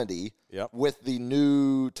comedy with the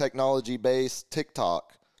new technology-based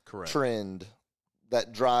TikTok trend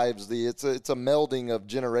that drives it's a melding of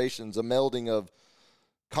generations, a melding of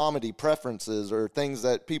comedy preferences or things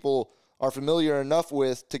that people are familiar enough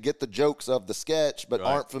with to get the jokes of the sketch, but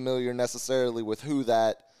aren't familiar necessarily with who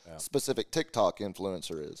that specific TikTok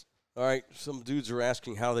influencer is. All right, some dudes are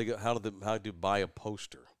asking how to buy a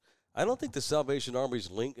poster. I don't think the Salvation Army's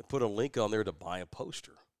put a link on there to buy a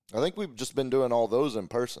poster. I think we've just been doing all those in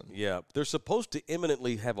person. Yeah, they're supposed to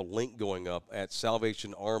imminently have a link going up at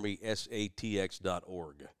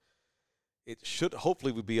salvationarmysatx.org. It should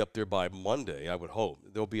hopefully be up there by Monday, I would hope.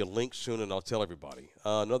 There'll be a link soon, and I'll tell everybody.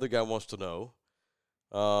 Another guy wants to know,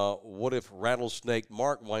 what if Rattlesnake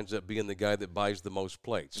Mark winds up being the guy that buys the most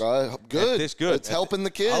plates? Good. It's good. It's helping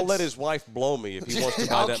the kids. I'll let his wife blow me if he wants to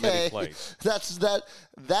buy that many plates.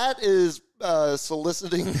 That is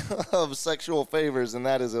soliciting of sexual favors, and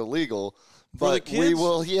that is illegal. But the we kids?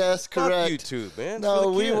 will, yes, Fuck correct. YouTube, man. No,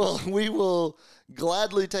 For the we kids. will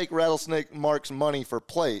gladly take Rattlesnake Mark's money for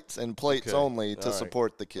plates and plates Okay. only to All right.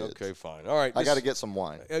 support the kids. Okay, fine. All right. I got to get some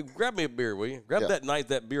wine. Grab me a beer, will you? Grab Yeah.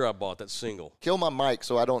 that beer I bought, that single. Kill my mic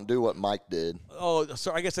so I don't do what Mike did. Oh,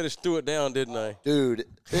 sorry. I guess I just threw it down, didn't I? Dude,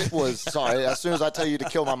 it was, sorry, as soon as I tell you to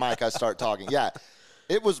kill my mic, I start talking. Yeah,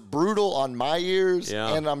 it was brutal on my ears,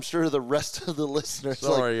 Yeah. and I'm sure the rest of the listeners.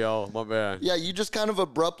 Sorry, y'all. My bad. Yeah, you just kind of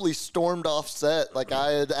abruptly stormed off set. Like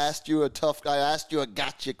I had asked you a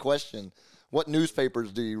gotcha question. What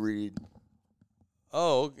newspapers do you read?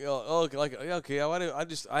 Oh, okay.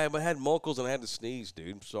 I had muckles and I had to sneeze, dude.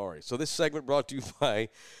 I'm sorry. So this segment brought to you by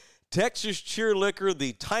Texas Cheer Liquor,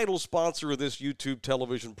 the title sponsor of this YouTube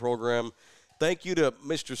television program. Thank you to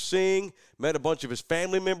Mr. Singh. Met a bunch of his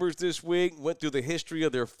family members this week. Went through the history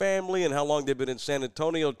of their family and how long they've been in San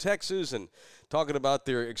Antonio, Texas, and talking about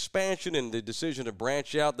their expansion and the decision to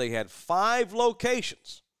branch out. They had 5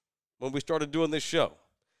 locations when we started doing this show.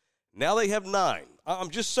 Now they have 9.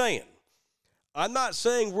 I'm just saying. I'm not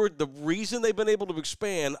saying we're the reason they've been able to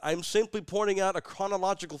expand. I'm simply pointing out a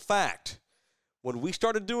chronological fact. When we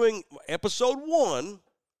started doing episode 1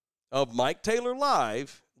 of Mike Taylor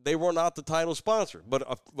Live, they were not the title sponsor. But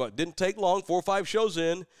it didn't take long, 4 or 5 shows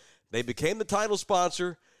in, they became the title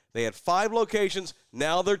sponsor. They had 5 locations.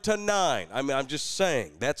 Now they're to 9. I mean, I'm just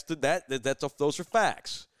saying. Those are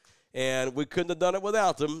facts. And we couldn't have done it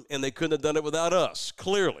without them, and they couldn't have done it without us,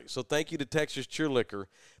 clearly. So thank you to Texas Cheer Liquor,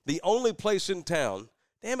 the only place in town.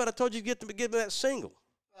 Damn it, I told you to give me that single.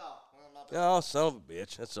 Oh, son of a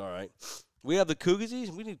bitch. That's all right. We have the koozies.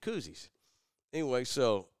 We need koozies. Anyway,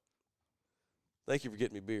 so thank you for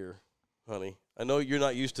getting me beer, honey. I know you're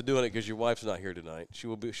not used to doing it because your wife's not here tonight.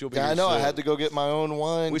 She'll be Yeah, here I know. I soon. had to go get my own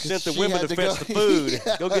wine. We 'cause sent the she women had to fetch the food.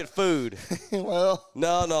 Yeah. Go get food. Well,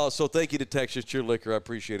 No. So thank you to Texas Cheer Liquor. I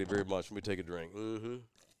appreciate it very much. Let me take a drink.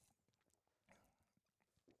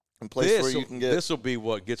 a place where you can get. This will be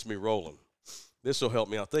what gets me rolling. This will help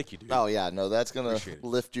me out. Thank you, dude. Oh yeah, no, that's gonna Appreciate it.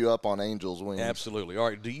 lift you up on Angels' wings. Absolutely. All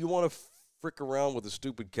right. Do you want to frick around with the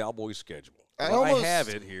stupid Cowboys schedule? I have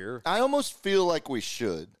it here. I almost feel like we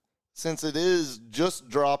should, since it is just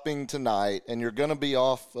dropping tonight, and you're gonna be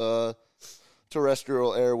off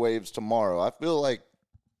terrestrial airwaves tomorrow. I feel like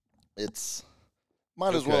it's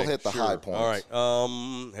might as well Okay, hit the sure. high points. All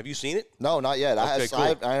right. Have you seen it? No, not yet. Okay,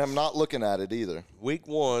 cool. I am not looking at it either. Week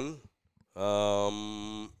 1,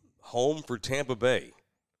 home for Tampa Bay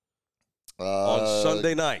on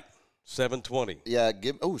Sunday night, 7:20. Yeah,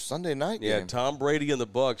 Sunday night game. Yeah, Tom Brady and the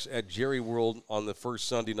Bucks at Jerry World on the first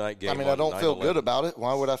Sunday night game. I mean, I don't feel good about it.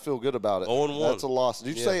 Why would I feel good about it? 0-1. That's a loss.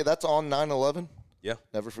 Did you say that's on 9/11? Yeah.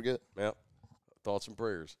 Never forget. Yeah. Thoughts and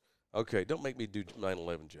prayers. Okay, don't make me do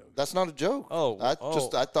 9/11 jokes. That's not a joke. I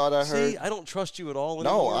thought I heard. See, I don't trust you at all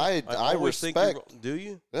No, anymore. I always think respect. do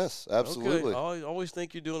you? Yes, absolutely. Okay. I always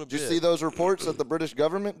think you're doing a bit. Did you see those reports that the British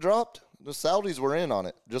government dropped? The Saudis were in on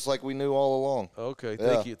it, just like we knew all along. Okay,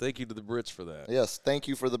 Yeah. thank you to the Brits for that. Yes, thank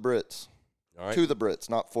you for the Brits. All right. To the Brits,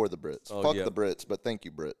 not for the Brits. Oh, Fuck yeah. the Brits, but thank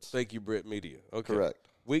you, Brits. Thank you, Brit Media. Okay. Correct.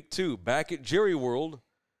 Week 2, back at Jerry World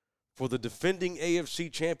for the defending AFC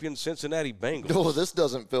champion Cincinnati Bengals. Oh, this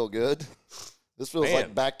doesn't feel good. This feels Man.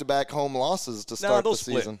 like back-to-back home losses to No, start they'll the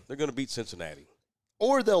split. season. They're going to beat Cincinnati.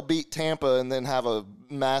 Or they'll beat Tampa and then have a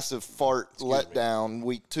massive fart letdown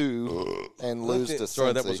week 2 and lose to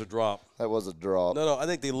Sorry, that Cincy. was a drop. That was a drop. No, I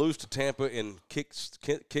think they lose to Tampa and kick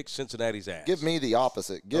Cincinnati's ass. Give me the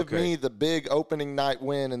opposite. Give Okay. me the big opening night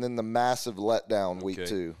win and then the massive letdown week Okay.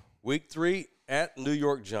 2. Week 3 at New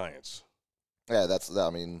York Giants. Yeah,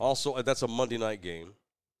 Also, that's a Monday night game.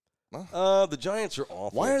 The Giants are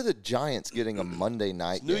awful. why are the Giants getting a Monday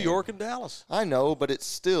night New game? York and Dallas? I know, but it's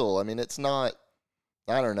still, it's not,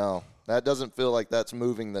 I don't know. That doesn't feel like that's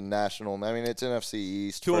moving the national. It's NFC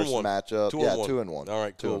East, 2-1 first matchup. 2-1. 2-1. All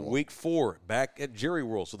right, cool. 2-1. Week 4, back at Jerry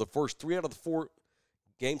World. So the first 3 out of the 4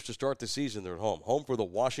 games to start the season, they're at home. Home for the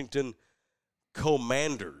Washington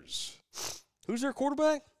Commanders. Who's their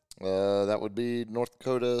quarterback? That would be North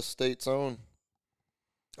Dakota State's own.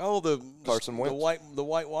 Oh, the Carson Wentz. the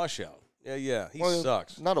white washout. Yeah, he Well,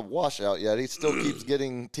 sucks. Not a washout yet. He still keeps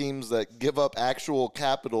getting teams that give up actual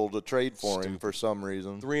capital to trade for him for some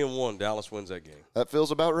reason. 3-1, Dallas wins that game. That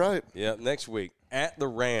feels about right. Yeah, next week at the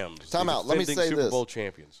Rams. Time the out. Let me defending say Super this. Bowl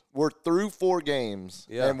champions. We're through 4 games,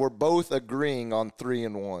 Yeah. and we're both agreeing on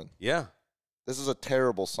 3-1. Yeah, This is a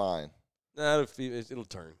terrible sign. it'll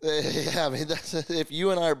turn. Yeah, if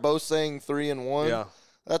you and I are both saying 3-1, Yeah.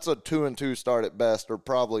 that's a 2-2 start at best, or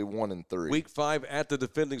probably 1-3. Week 5 at the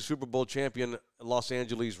defending Super Bowl champion Los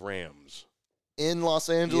Angeles Rams. In Los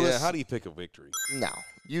Angeles? Yeah, how do you pick a victory? No,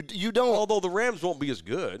 you don't. Although the Rams won't be as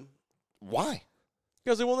good. Why?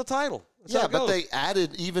 Because they won the title. That's how Yeah, it but goes. they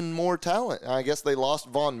added even more talent. I guess they lost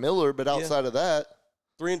Von Miller, but outside of that,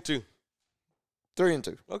 3-2.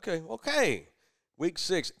 3-2. Okay. Week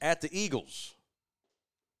 6 at the Eagles.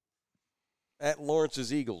 At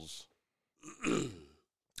Lawrence's Eagles.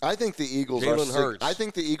 I think the Eagles Jalen Hurts. I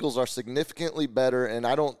think the Eagles are significantly better, and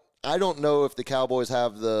I don't know if the Cowboys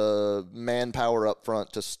have the manpower up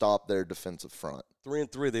front to stop their defensive front.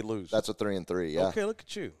 3-3, they lose. That's a 3-3. Yeah. Okay, look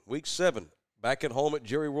at you. Week 7, back at home at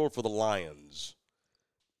Jerry World for the Lions.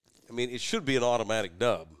 I mean, it should be an automatic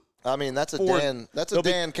dub. I mean, that's a They'll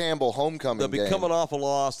Dan Campbell homecoming They'll be game. coming off a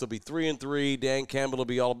loss. They'll be 3-3. Dan Campbell will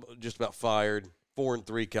be all just about fired.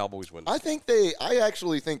 4-3, Cowboys win. I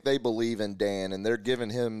actually think they believe in Dan, and they're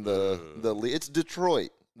giving him the lead. It's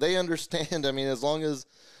Detroit. They understand. I mean, as long as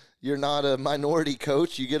you're not a minority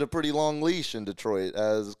coach, you get a pretty long leash in Detroit,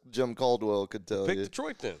 as Jim Caldwell could tell Pick you.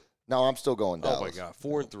 Detroit then. No, I'm still going Dallas. Oh, my God.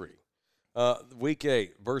 4-3. Week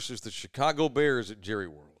 8 versus the Chicago Bears at Jerry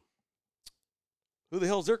World. Who the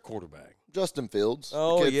hell's their quarterback? Justin Fields.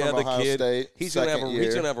 Oh, the kid from the Ohio kid. State, He's gonna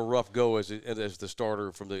year. have a rough go as the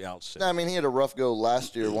starter from the outset. I mean, he had a rough go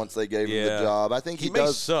last year once they gave him the job. I think he may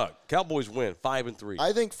does suck. Cowboys win 5-3.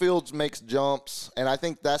 I think Fields makes jumps, and I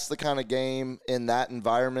think that's the kind of game in that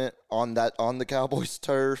environment on the Cowboys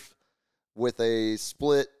turf with a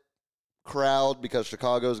split crowd because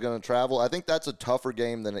Chicago's going to travel. I think that's a tougher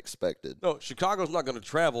game than expected. No, Chicago's not going to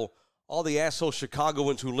travel. All the asshole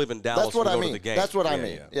Chicagoans who live in Dallas That's what will I go mean. to the game. That's what I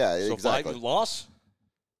mean. Yeah, so exactly. 5 loss?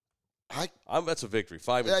 That's a victory.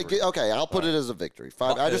 5-3. Okay, I'll put it as a victory.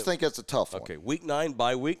 5. I just think it's a tough one. Okay, week 9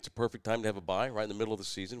 bye week. It's a perfect time to have a bye right in the middle of the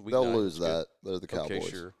season. They'll lose that. They're the Cowboys. Okay,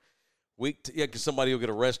 sure. Because somebody will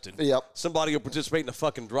get arrested. Yep. Somebody will participate in a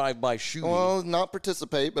fucking drive-by shooting. Well, not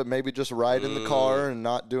participate, but maybe just ride in the car and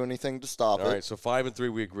not do anything to stop it. All right, so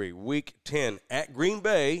 5-3, we agree. Week 10 at Green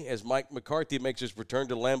Bay as Mike McCarthy makes his return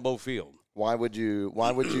to Lambeau Field. Why would you?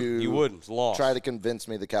 You wouldn't. It's lost. Try to convince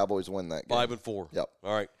me the Cowboys win that game. 5-4. Yep.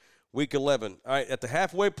 All right. Week 11. All right, at the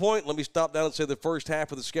halfway point, let me stop down and say the first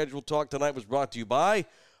half of the scheduled talk tonight was brought to you by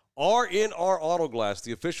R&R Auto Glass,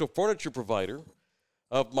 the official furniture provider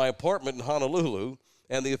of my apartment in Honolulu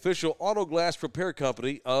and the official auto glass repair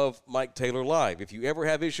company of Mike Taylor Live. If you ever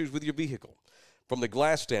have issues with your vehicle, from the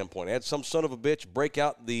glass standpoint, I had some son of a bitch break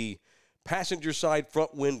out the passenger side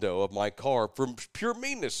front window of my car from pure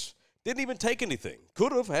meanness. Didn't even take anything.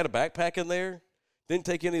 Could have had a backpack in there. Didn't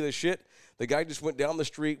take any of the shit. The guy just went down the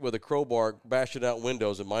street with a crowbar bashing out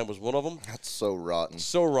windows, and mine was one of them. That's so rotten.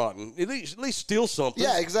 So rotten. At least steal something.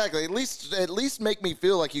 Yeah, exactly. At least make me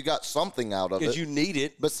feel like you got something out of it. Because you need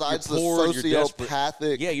it. Besides you're poor, the you're desperate.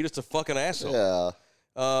 sociopathic. Yeah, you're just a fucking asshole.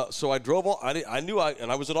 Yeah. So I drove all.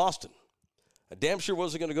 I was in Austin. I damn sure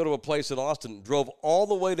wasn't going to go to a place in Austin. Drove all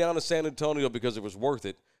the way down to San Antonio because it was worth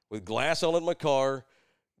it. With glass all in my car,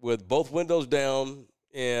 with both windows down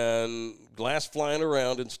and glass flying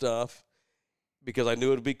around and stuff, because I knew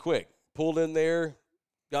it would be quick. Pulled in there,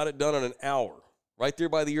 got it done in an hour. Right there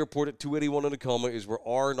by the airport at 281 in Tacoma is where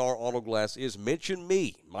R&R Auto Glass is. Mention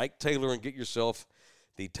me, Mike Taylor, and get yourself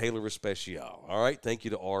the Taylor Especial. All right? Thank you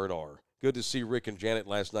to R&R. Good to see Rick and Janet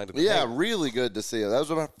last night at the table. Really good to see her. That was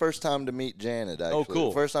my first time to meet Janet, actually. Oh,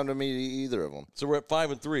 cool. First time to meet either of them. So we're at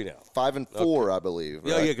 5-3 now. 5-4, Okay. I believe.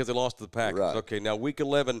 Yeah, right? because they lost to the Packers. Right. Okay, now week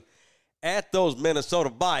 11 at those Minnesota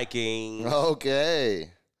Vikings. Okay.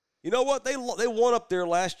 You know what? They won up there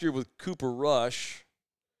last year with Cooper Rush.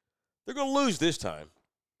 They're going to lose this time.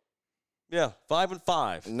 Yeah,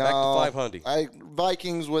 5-5. No, back to 500.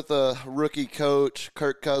 Vikings with a rookie coach.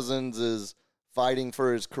 Kirk Cousins is fighting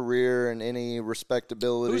for his career and any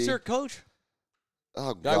respectability. Who's their coach?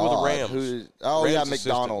 Oh, Guy God. with the Rams. Rams Rams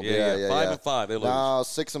McDonald. assistant. Yeah. 5-5. They lose. No,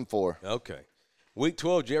 6-4. Okay. Week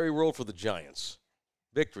 12, Jerry rolled for the Giants.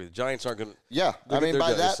 Victory. The Giants aren't going to. Yeah, I mean,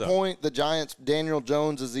 by that suck. point, the Giants, Daniel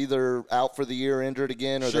Jones is either out for the year, injured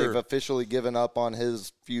again, or they've officially given up on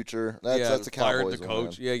his future. That's a Cowboys fired the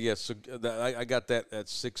coach. win. Yeah. So I got that at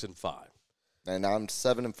 6-5. And I'm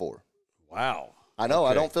 7-4. Wow. I know.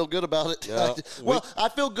 Okay. I don't feel good about it. No, I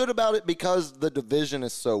feel good about it because the division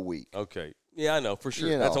is so weak. Okay. Yeah, I know for sure.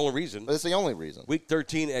 You That's the know. only reason. That's the only reason. Week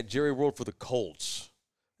 13 at Jerry World for the Colts.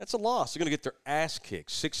 That's a loss. They're going to get their ass kicked.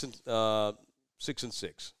 6-6.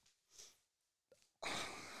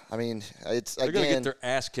 I mean, it's They're going to again get their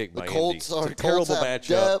ass kicked by the Colts Indy. are It's a terrible have matchup.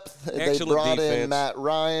 depth. They Excellent brought defense. in Matt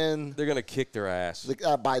Ryan. They're going to kick their ass.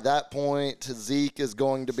 By that point, Zeke is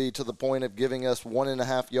going to be to the point of giving us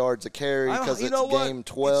 1.5 yards a carry because it's game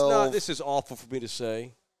 12. This is awful for me to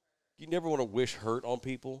say. You never want to wish hurt on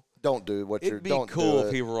people. Don't do what you're. It'd be Don't cool do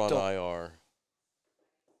if it. he were on Don't- IR.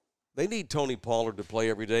 They need Tony Pollard to play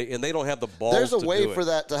every day, and they don't have the balls. There's a to way do for it.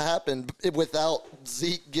 that to happen without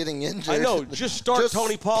Zeke getting injured. I know. Just start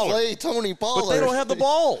Tony Pollard. Play Tony Pollard. But they don't have the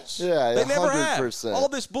balls. Yeah, they never 100%. have. All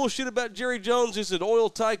this bullshit about Jerry Jones is an oil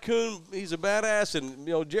tycoon. He's a badass,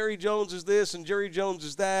 and Jerry Jones is this and Jerry Jones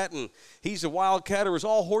is that, and he's a wildcatter. It's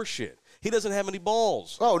all horseshit. He doesn't have any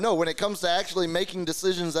balls. Oh, no, when it comes to actually making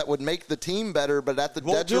decisions that would make the team better, but at the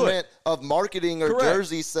Won't do detriment of marketing or Correct.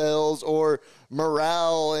 jersey sales or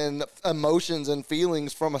morale and emotions and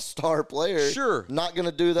feelings from a star player. Sure. Not going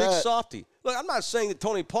to do Big that. softy. Look, I'm not saying that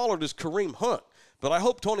Tony Pollard is Kareem Hunt, but I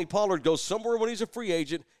hope Tony Pollard goes somewhere when he's a free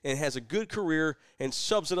agent and has a good career and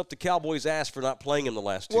subs it up the Cowboys' ass for not playing him the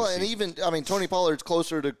last 2 Well, and seasons. even, Tony Pollard's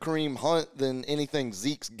closer to Kareem Hunt than anything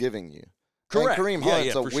Zeke's giving you. Correct. And Kareem Yeah, Hunt's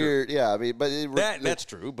yeah, a for sure. weird, but That's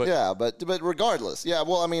true, but yeah, but regardless, yeah.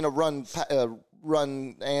 Well, a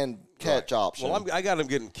run and catch option. Well, I got him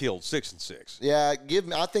getting killed 6-6. Yeah,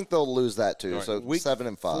 I think they'll lose that too. Right. So Week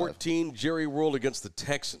 7-5. 14, Jerry World against the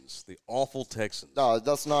Texans, the awful Texans. No,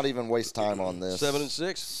 let's not even waste time on this.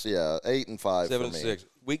 7-6. Yeah, 8-5 for me. 7-6.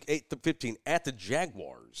 Week 8-15 at the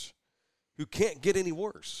Jaguars, who can't get any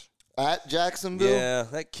worse. At Jacksonville. Yeah,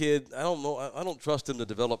 that kid. I don't know. I don't trust him to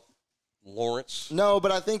develop Lawrence. No,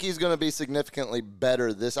 but I think he's going to be significantly better.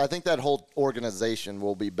 I think that whole organization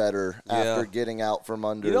will be better after getting out from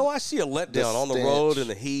under. I see a letdown on the road in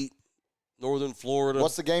the heat, Northern Florida.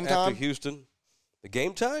 What's the game after time? Houston. The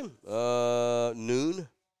game time? Noon.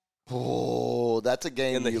 Oh, that's a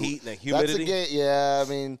game. In the heat and the humidity. That's a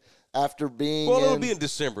game. Yeah, after being. Well, it'll be in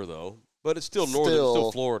December though, but it's still northern, it's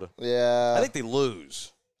still Florida. Yeah, I think they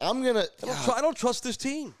lose. I'm gonna. I don't trust this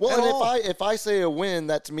team. Well, at and all. if I say a win,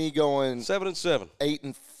 that's me going 7-7,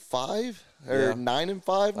 8-5 or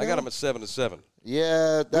 9-5. I got them at 7-7.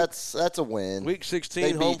 Yeah, that's a win. Week 16,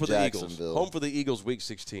 They home beat for the Eagles. Jacksonville. Home for the Eagles, Week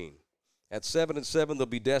 16. At 7-7, they'll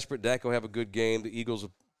be desperate. Dak will have a good game. The Eagles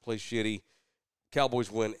will play shitty. Cowboys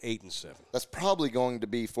win 8-7. That's probably going to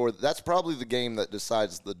be that's probably the game that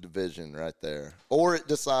decides the division right there, or it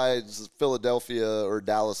decides Philadelphia or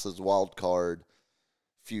Dallas's wild card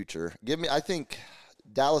future. I think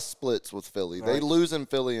Dallas splits with Philly. They lose in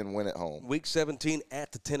Philly and win at home. Week 17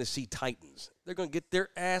 at the Tennessee Titans. They're going to get their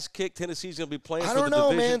ass kicked. Tennessee's going to be playing I for don't the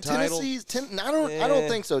know, division man. title. I don't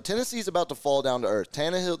think so. Tennessee's about to fall down to earth.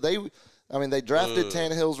 Tannehill, they drafted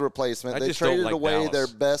Tannehill's replacement. They just don't traded like away Dallas. their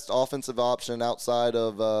best offensive option outside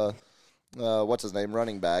of what's his name,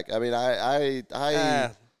 running back. They got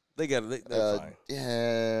it. They're fine.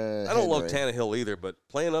 Yeah. I don't love Henry. Tannehill either, but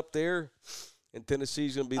playing up there in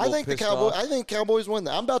Tennessee's going to be a I little think pissed off. I think Cowboys win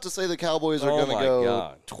that. I'm about to say the Cowboys are Oh going to my go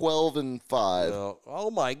God. 12-5. No. Oh,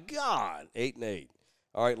 my God. 8-8.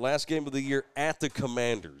 All right, last game of the year at the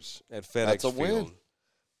Commanders at FedEx That's a Field.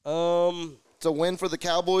 win. It's a win for the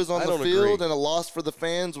Cowboys on I the don't field agree. and a loss for the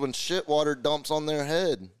fans when shitwater dumps on their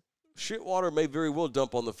head. Shitwater may very well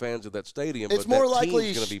dump on the fans of that stadium, It's but more that likely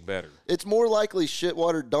team's going to be better. It's more likely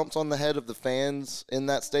shitwater dumps on the head of the fans in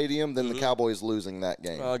that stadium than the Cowboys losing that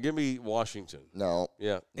game. Give me Washington. No.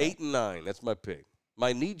 Yeah, 8-9. That's my pick.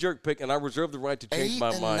 My knee-jerk pick, and I reserve the right to change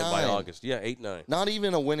my mind by 8-9. August. Yeah, 8-9. Not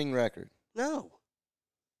even a winning record. No,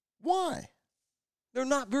 Why? they're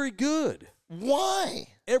not very good. Why?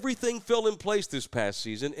 Everything fell in place this past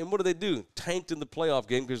season, and what do? Tanked in the playoff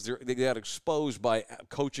game because they got exposed by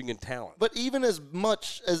coaching and talent. But even as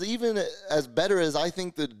better as I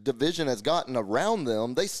think the division has gotten around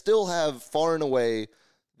them, they still have far and away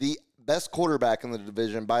the best quarterback in the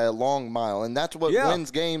division by a long mile, and that's what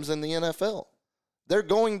wins games in the NFL. They're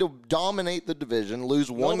going to dominate the division,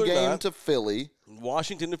 lose one they're game not. to Philly.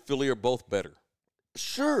 Washington and Philly are both better.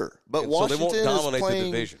 Sure, but And so they Washington won't dominate is playing,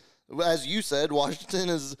 the division. as you said, Washington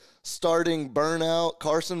is starting burnout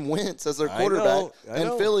Carson Wentz as their I quarterback, know.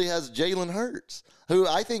 and Philly has Jalen Hurts, who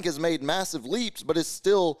I think has made massive leaps, but is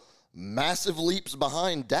still massive leaps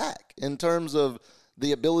behind Dak in terms of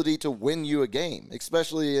the ability to win you a game,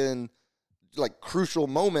 especially in like crucial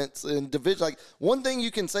moments in division. Like one thing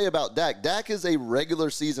you can say about Dak is a regular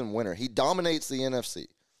season winner. He dominates the NFC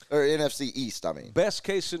East. I mean, Best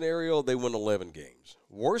case scenario, they win 11 games.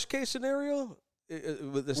 Worst case scenario?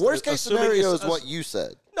 Worst case scenario is what you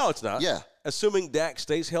said. No, it's not. Yeah. Assuming Dak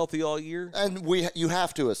stays healthy all year, And you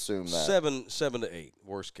have to assume that. 7 to 8,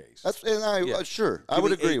 worst case. Sure. I Give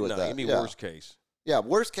would me agree 8, with 9. that. Give me Yeah. worst case. Yeah,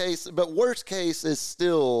 worst case. But worst case is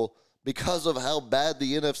still, because of how bad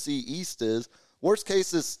the NFC East is, worst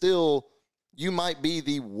case is still you might be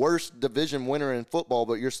the worst division winner in football,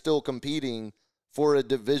 but you're still competing for a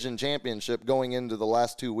division championship going into the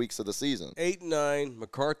last 2 weeks of the season. 8-9.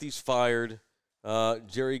 McCarthy's fired.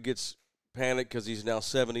 Jerry gets panic because he's now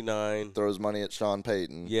 79. Throws money at Sean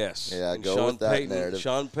Payton. Yes. Yeah, and go Sean with that Payton, narrative.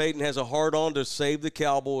 Sean Payton has a hard-on to save the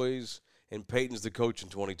Cowboys, and Payton's the coach in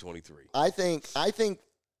 2023. I think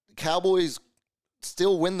Cowboys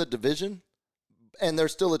still win the division, and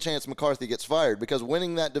there's still a chance McCarthy gets fired because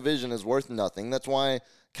winning that division is worth nothing. That's why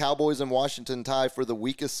Cowboys and Washington tie for the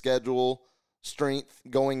weakest schedule strength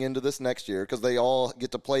going into this next year because they all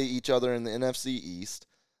get to play each other in the NFC East.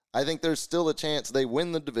 I think there's still a chance they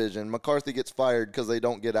win the division. McCarthy gets fired because they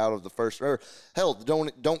don't get out of the first, or hell,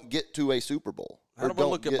 don't get to a Super Bowl. How do I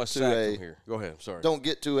look at my sack from here? Go ahead. Sorry. Don't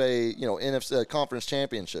get to a NFC conference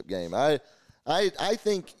championship game. I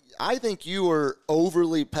think you are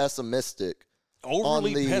overly pessimistic. On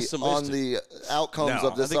the outcomes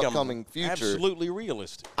of this upcoming future. Absolutely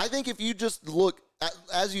realistic. I think if you just look,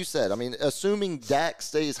 as you said, I mean, assuming Dak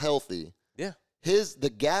stays healthy, yeah,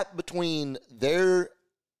 the gap between their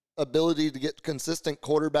ability to get consistent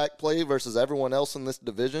quarterback play versus everyone else in this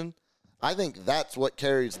division, I think that's what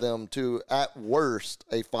carries them to, at worst,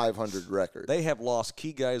 a 500 record. They have lost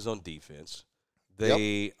key guys on defense.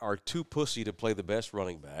 They are too pussy to play the best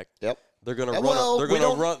running back. Yep. They're going to run.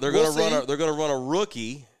 They're going to run a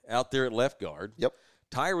rookie out there at left guard. Yep.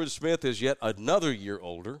 Tyron Smith is yet another year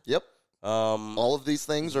older. Yep. All of these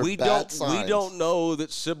things are bad signs. We don't know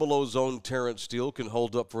that Cibolo's own Terrence Steele can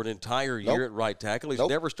hold up for an entire year at right tackle. He's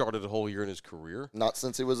never started a whole year in his career. Not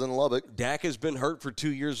since he was in Lubbock. Dak has been hurt for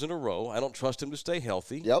 2 years in a row. I don't trust him to stay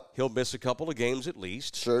healthy. Yep. He'll miss a couple of games at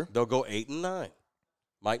least. Sure. They'll go 8-9.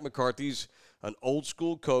 Mike McCarthy's an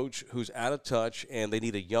old-school coach who's out of touch, and they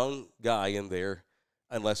need a young guy in there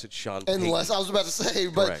unless it's Sean Payton. Unless, I was about to say,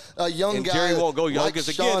 but Correct. a young guy Jerry won't go young like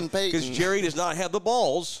Sean Payton. because Jerry does not have the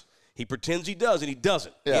balls. He pretends he does, and he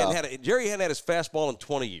doesn't. Yeah. Jerry hadn't had his fastball in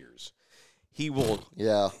 20 years. He will.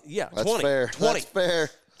 Yeah. That's 20. Fair. 20. That's fair.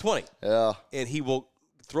 20. Yeah. And he will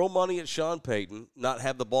throw money at Sean Payton, not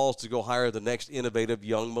have the balls to go hire the next innovative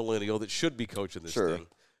young millennial that should be coaching this thing.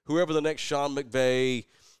 Whoever the next Sean McVay,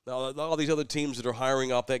 all these other teams that are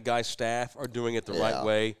hiring off that guy's staff are doing it the right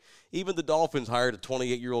way. Even the Dolphins hired a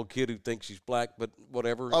 28-year-old kid who thinks he's black, but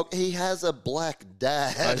whatever. Oh, he has a black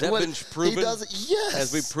dad. Has that been proven? He does, yes.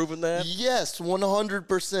 Has we proven that? Yes,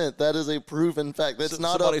 100%. That is a proven fact. That's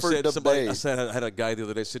not up for debate. I had a guy the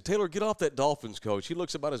other day said, Taylor, get off that Dolphins coach. He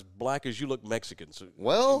looks about as black as you look Mexican. So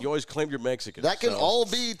well, you always claim you're Mexican. That can all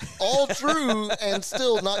be all true and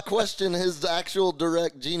still not question his actual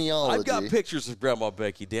direct genealogy. I've got pictures of Grandma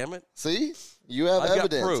Becky, damn it. See? You have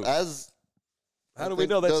evidence. Proof. How do we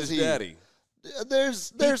know that's his daddy?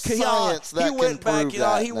 There's science that can prove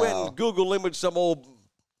that. He went and Google imaged some old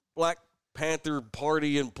Black Panther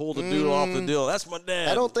party and pulled a dude off the deal. That's my dad.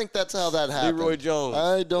 I don't think that's how that happened. Leroy Jones.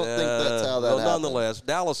 I don't think that's how that happened. Nonetheless,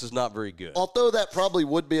 Dallas is not very good. Although that probably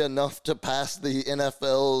would be enough to pass the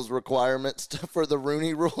NFL's requirements for the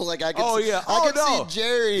Rooney Rule. Like I could see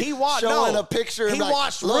Jerry showing a picture. He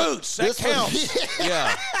watched Roots. That counts.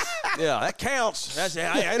 Yeah, that counts.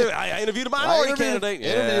 I interviewed a minority candidate.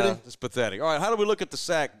 Yeah, it's pathetic. All right, how do we look at the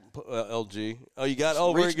sack, LG? Oh, you got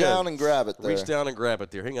very good. Reach down and grab it there. Reach down and grab it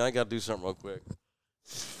there. Hang on, I got to do something real quick.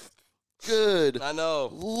 Good. I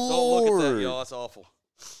know. Lord. Don't look at that, y'all. That's awful.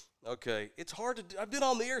 Okay. It's hard to do. I've been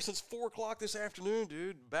on the air since 4 o'clock this afternoon,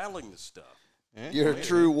 dude, battling this stuff. You're a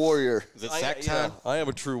true warrior. Is it sack time? I am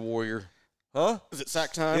a true warrior. Huh? Is it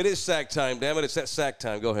sack time? It is sack time, damn it. It's that sack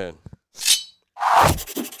time. Go ahead.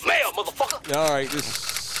 Mail, motherfucker. All right, this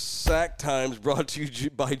sack time's brought to you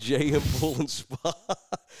by J.M. Pool and Spa.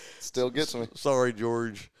 Still gets me. Sorry,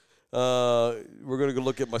 George. We're going to go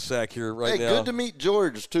look at my sack here now. Hey, good to meet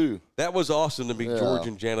George, too. That was awesome to meet George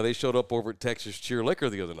and Jana. They showed up over at Texas Cheer Liquor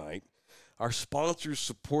the other night. Our sponsors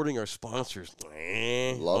supporting our sponsors.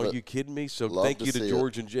 Love it. Are you kidding me? So thank you to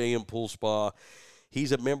George and J.M. Pool Spa.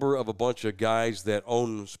 He's a member of a bunch of guys that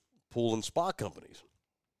owns pool and spa companies.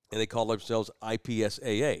 And they call themselves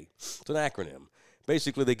IPSAA. It's an acronym.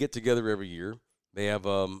 Basically, they get together every year. They have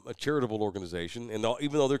a charitable organization. And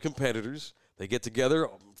even though they're competitors, they get together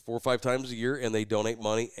 4 or 5 times a year, and they donate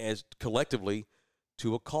money as collectively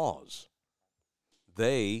to a cause.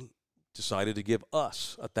 They decided to give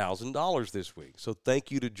us $1,000 this week. So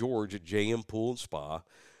thank you to George at JM Pool and Spa,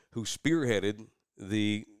 who spearheaded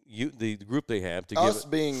the group they have to us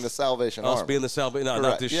give being the Salvation Army. Us being the Salvation,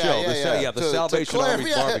 not this show. The to Salvation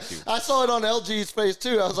Army barbecue. I saw it on LG's face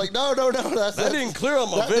too. I was like, no, that didn't clear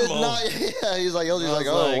on my Venmo. He's like, LG's like,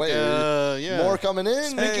 oh wait, more coming in.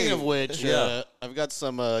 Speaking of which, I've got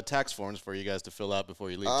some tax forms for you guys to fill out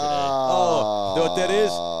before you leave today. Oh, you know what that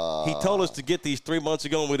is? He told us to get these 3 months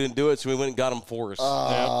ago, and we didn't do it, so we went and got them for us.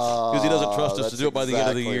 Because he doesn't trust us to do it by the end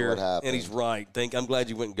of the year. And he's right. I'm glad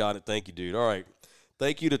you went and got it. Thank you, dude. All right.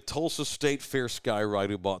 Thank you to Tulsa State Fair Skyride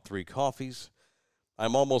who bought 3 coffees.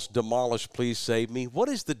 I'm almost demolished. Please save me. What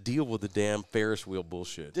is the deal with the damn Ferris wheel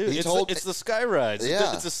bullshit? Dude, it's the Sky Rides.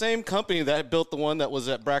 Yeah. It's the same company that built the one that was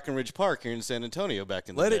at Brackenridge Park here in San Antonio back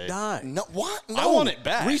in the day. Let it die. No, what? No. I want it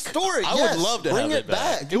back. Restore it. I yes. would love to Bring have it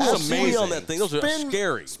back. It was Absolutely amazing on that thing. Those are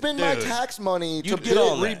scary. Spend my Dude. tax money to You'd get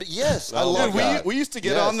on that. Yes, I Oh, love Dude, that. we used to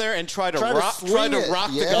get Yes. on there and try to Try to rock swing it. the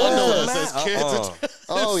Yeah. gondolas Doesn't as kids. matter.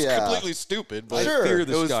 Oh, It's yeah. completely stupid, but I Sure. fear it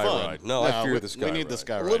the was Sky fun. Ride. No, I fear the Sky We need the Ride.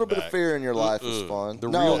 Sky A Ride little bit back. of fear in your life is fun. The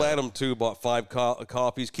No. real Adam, too, bought 5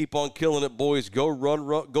 coffees. Keep on killing it, boys. Go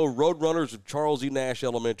Road Runners of Charles E. Nash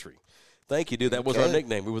Elementary. Thank you, dude. That was our Okay.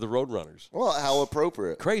 nickname. We were the Road Runners. Well, how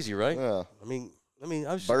appropriate. Crazy, right? Yeah. I mean,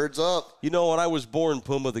 I was. Birds up. You know, when I was born,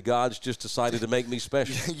 Puma, the gods just decided to make me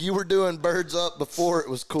special. You were doing birds up before it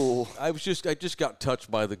was cool. I just got touched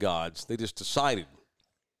by the gods. They just decided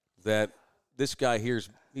that this guy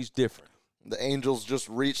he's different. The angels just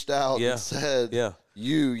reached out Yeah. and said, Yeah.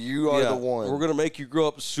 You are the one. We're going to make you grow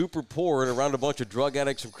up super poor and around a bunch of drug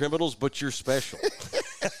addicts and criminals, but you're special.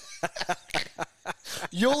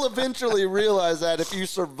 You'll eventually realize that if you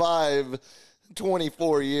survive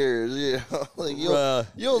 24 years, like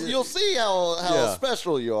you'll see how Yeah.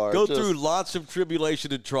 special you are. Go Just- through lots of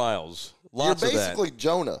tribulation and trials. You're Lots of that. basically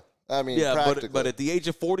Jonah. I mean, Yeah, practically. but at the age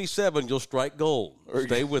of 47, you'll strike gold.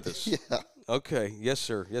 Stay with us. Yeah. Okay. Yes,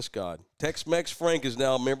 sir. Yes, God. Tex-Mex Frank is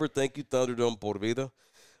now a member. Thank you, Thunderdome Por Vida.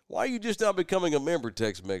 Why are you just now becoming a member,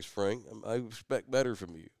 Tex-Mex Frank? I expect better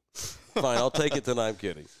from you. Fine, I'll take it tonight. I'm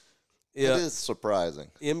kidding. Yeah. It is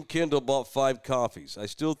surprising. M. Kendall bought 5 coffees. I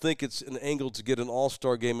still think it's an angle to get an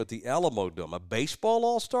all-star game at the Alamo Dome. A baseball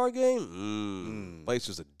all-star game? Place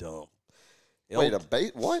is a dump.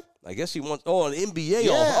 Wait, what? I guess he wants. Oh, an NBA.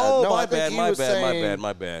 Yeah, Oh, no, my I think bad, he my was bad, saying-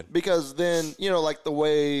 my bad. Because then, like the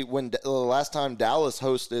way when the last time Dallas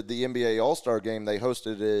hosted the NBA All-Star Game, they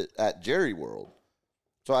hosted it at Jerry World.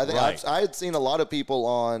 So I think Right. I had seen a lot of people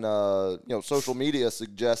on social media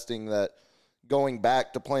suggesting that going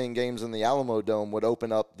back to playing games in the Alamo Dome would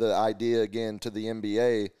open up the idea again to the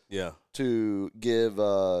NBA Yeah. to give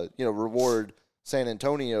reward San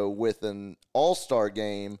Antonio with an All-Star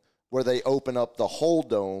game where they open up the whole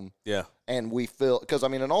dome. Yeah. And we feel, because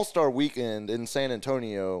an All-Star weekend in San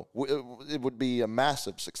Antonio, it would be a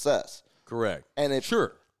massive success. Correct. And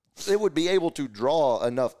Sure. it would be able to draw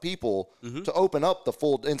enough people Mm-hmm. to open up the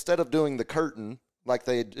full, instead of doing the curtain like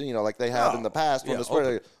they have in the past when yeah, the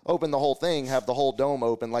spread open the whole thing, have the whole dome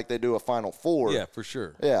open like they do a Final Four. Yeah, for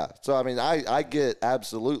sure. Yeah. So I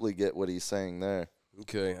absolutely get what he's saying there.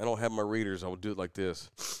 Okay. I don't have my readers. I will do it like this.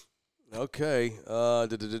 Okay.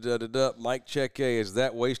 Mike Check A. Is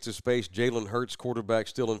that waste of space Jalen Hurts quarterback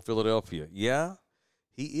still in Philadelphia? Yeah,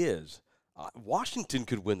 he is. Washington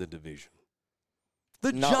could win the division.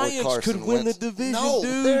 The Not with Giants Carson could win Wentz. the division, No,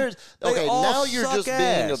 dude. They okay, all now you're suck just being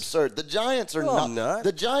ass. absurd. The Giants are No, I'm not.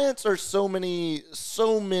 The Giants are so many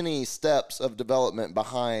steps of development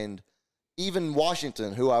behind even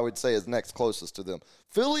Washington, who I would say is next closest to them.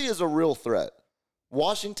 Philly is a real threat.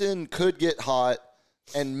 Washington could get hot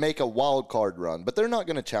and make a wild card run, but they're not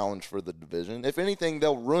going to challenge for the division. If anything,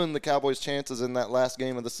 they'll ruin the Cowboys' chances in that last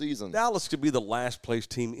game of the season. Dallas could be the last place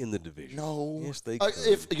team in the division. No. Yes, they could.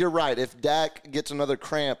 If you're right, if Dak gets another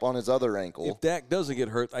cramp on his other ankle, If Dak doesn't get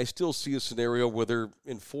hurt, I still see a scenario where they're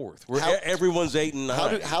in 4th, where everyone's 8 and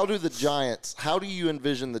 9. how do the Giants? How do you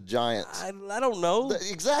envision the Giants? I don't know.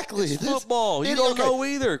 Exactly. It's football. You don't know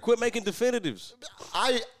either. Quit making definitives.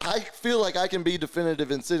 I feel like I can be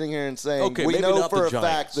definitive in sitting here and saying Okay, we maybe know not for the a Giants.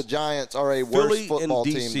 fact the Giants are a Philly worse football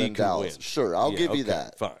and team DC than can Dallas. win. Sure, I'll Yeah, give you okay,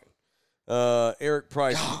 that. Fine. Eric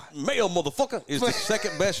Price, male motherfucker, is the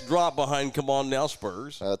second best drop behind Come On Now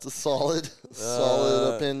Spurs. That's a solid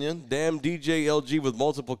opinion. Damn DJ LG with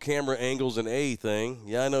multiple camera angles and A thing.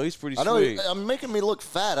 Yeah, I know. He's pretty I know sweet. I'm making me look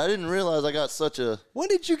fat. I didn't realize I got such a. When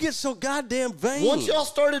did you get so goddamn vain? Once y'all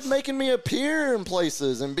started making me appear in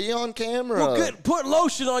places and be on camera. Well, good. Put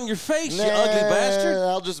lotion on your face, Nah, you ugly bastard.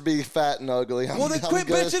 I'll just be fat and ugly. Well, then quit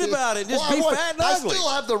bitching about it. Just be fat and ugly. I still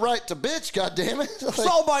have the right to bitch, goddammit. Like,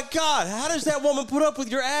 Oh, my God. How does that woman put up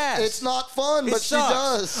with your ass? it's not fun, It but sucks. she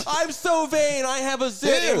does. I'm so vain. I have a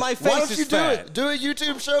zit Here, and my face why don't is you fat. do a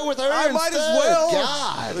YouTube show with her I might as instead? well.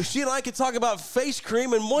 God. She and I could talk about face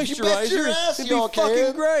cream and bet moisturizer. your ass It'd be y'all fucking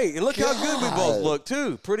can. great. And look how good we both God. look,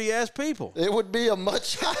 too. Pretty ass people. It would be a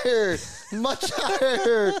much higher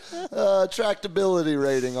tractability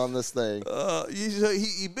rating on this thing.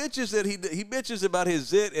 He bitches that he bitches about his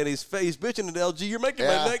zit and his face. Bitching at LG. You're making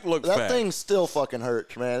my neck look that fat. thing still fucking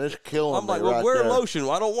hurts, man. It's killing I'm me like, well, right wear there. lotion.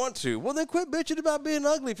 I don't want to. Well, then quit bitching about being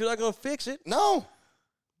ugly if you're not going to fix it. No.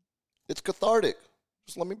 It's cathartic.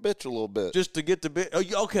 Just let me bitch a little bit. Just to get the bitch.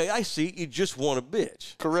 Oh, okay, I see. You just want a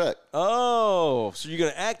bitch. Correct. Oh, so you're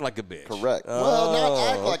going to act like a bitch. Correct. Oh, Well,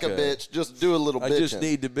 not act like a bitch. Just do a little bitch. I just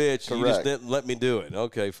need the bitch. Correct. You just didn't let me do it.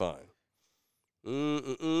 Okay, fine.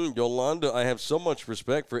 Yolanda, I have so much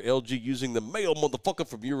respect for LG using the male motherfucker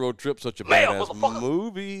from Euro Trip. Such a badass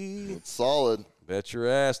movie. It's solid. Bet your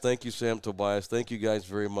ass. Thank you, Sam Tobias. Thank you guys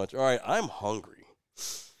very much. All right, I'm hungry.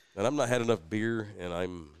 And I've not had enough beer, and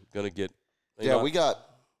I'm going to get. We got.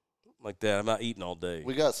 Like that. I'm not eating all day.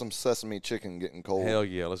 We got some sesame chicken getting cold. Hell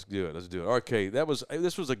yeah, let's do it. Okay,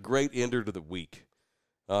 this was a great ender to the week.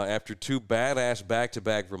 After 2 badass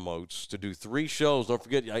back-to-back remotes to do 3 shows. Don't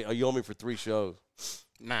forget, you owe me for 3 shows.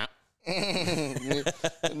 Nah.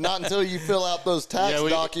 Not until you fill out those tax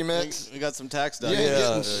documents. We got some tax You ain't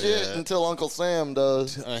documents. getting shit until Uncle Sam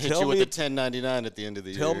does. Hit you with the 1099 at the end of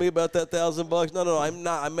the year. Tell me about that $1,000. No, I'm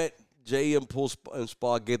not. I meant J.M. Pool and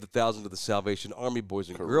Spa gave the 1,000 to the Salvation Army Boys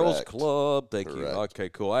and Girls Club. Thank you. Okay,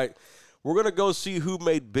 cool. All right, we're gonna go see who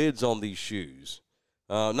made bids on these shoes.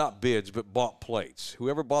 Not bids, but bought plates.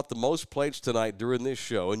 Whoever bought the most plates tonight during this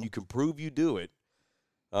show, and you can prove you do it,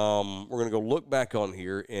 we're going to go look back on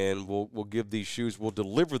here, and we'll give these shoes. We'll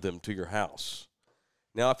deliver them to your house.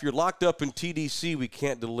 Now, if you're locked up in TDC, we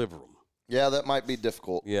can't deliver them. Yeah, that might be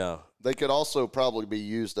difficult. Yeah. They could also probably be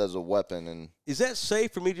used as a weapon. And is that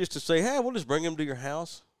safe for me just to say, hey, we'll just bring them to your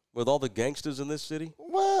house? With all the gangsters in this city?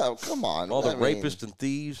 Well, come on. All the rapists and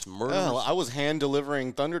thieves, murderers. Well, I was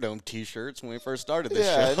hand-delivering Thunderdome T-shirts when we first started this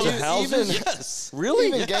Yeah, show. and houses? Yes. Really?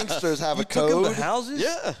 Even gangsters have You a took them code. to houses?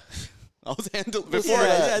 Yeah. I was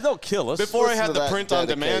Yeah, don't kill us. Before I Listen had to the that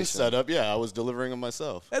print-on-demand dedication. setup, I was delivering them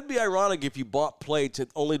myself. That'd be ironic if you bought plates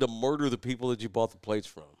only to murder the people that you bought the plates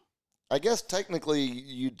from. I guess technically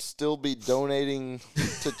you'd still be donating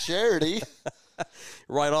to charity.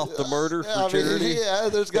 Right off the murder for I mean, charity? yeah,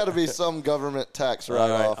 there's got to be some government tax write-off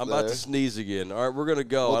All right, I'm about there. to sneeze again. All right, we're going to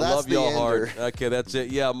go. Well, I that's love the y'all hard. ender. Okay, that's it.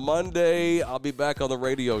 Yeah, Monday, I'll be back on the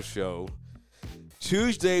radio show.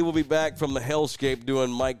 Tuesday, we'll be back from the hellscape doing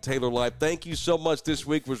Mike Taylor Live. Thank you so much. This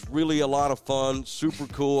week was really a lot of fun. Super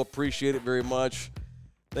cool. Appreciate it very much.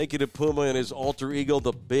 Thank you to Puma and his alter ego,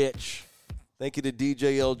 the bitch. Thank you to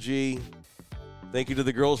DJ LG. Thank you to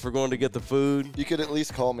the girls for going to get the food. You could at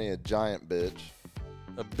least call me a giant bitch.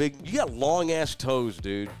 You got long-ass toes,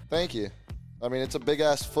 dude. Thank you. I mean, it's a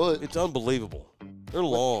big-ass foot. It's unbelievable. They're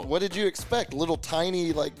long. What did you expect? Little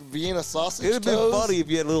tiny, like, Vienna sausage It would have toes? been funny if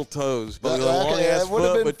you had little toes, but Okay, a long yeah, ass it would've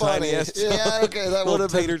foot been with funny. tiny ass toes. Yeah, okay, that little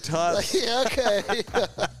would've been- tater tots. Yeah, okay.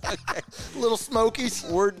 Little smokies.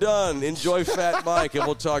 We're done. Enjoy Fat Mike, and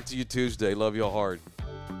we'll talk to you Tuesday. Love y'all hard.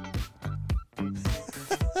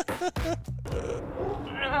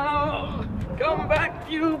 Come back,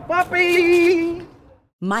 you puppy!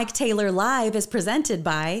 Mike Taylor Live is presented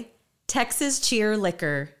by Texas Cheer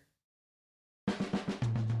Liquor.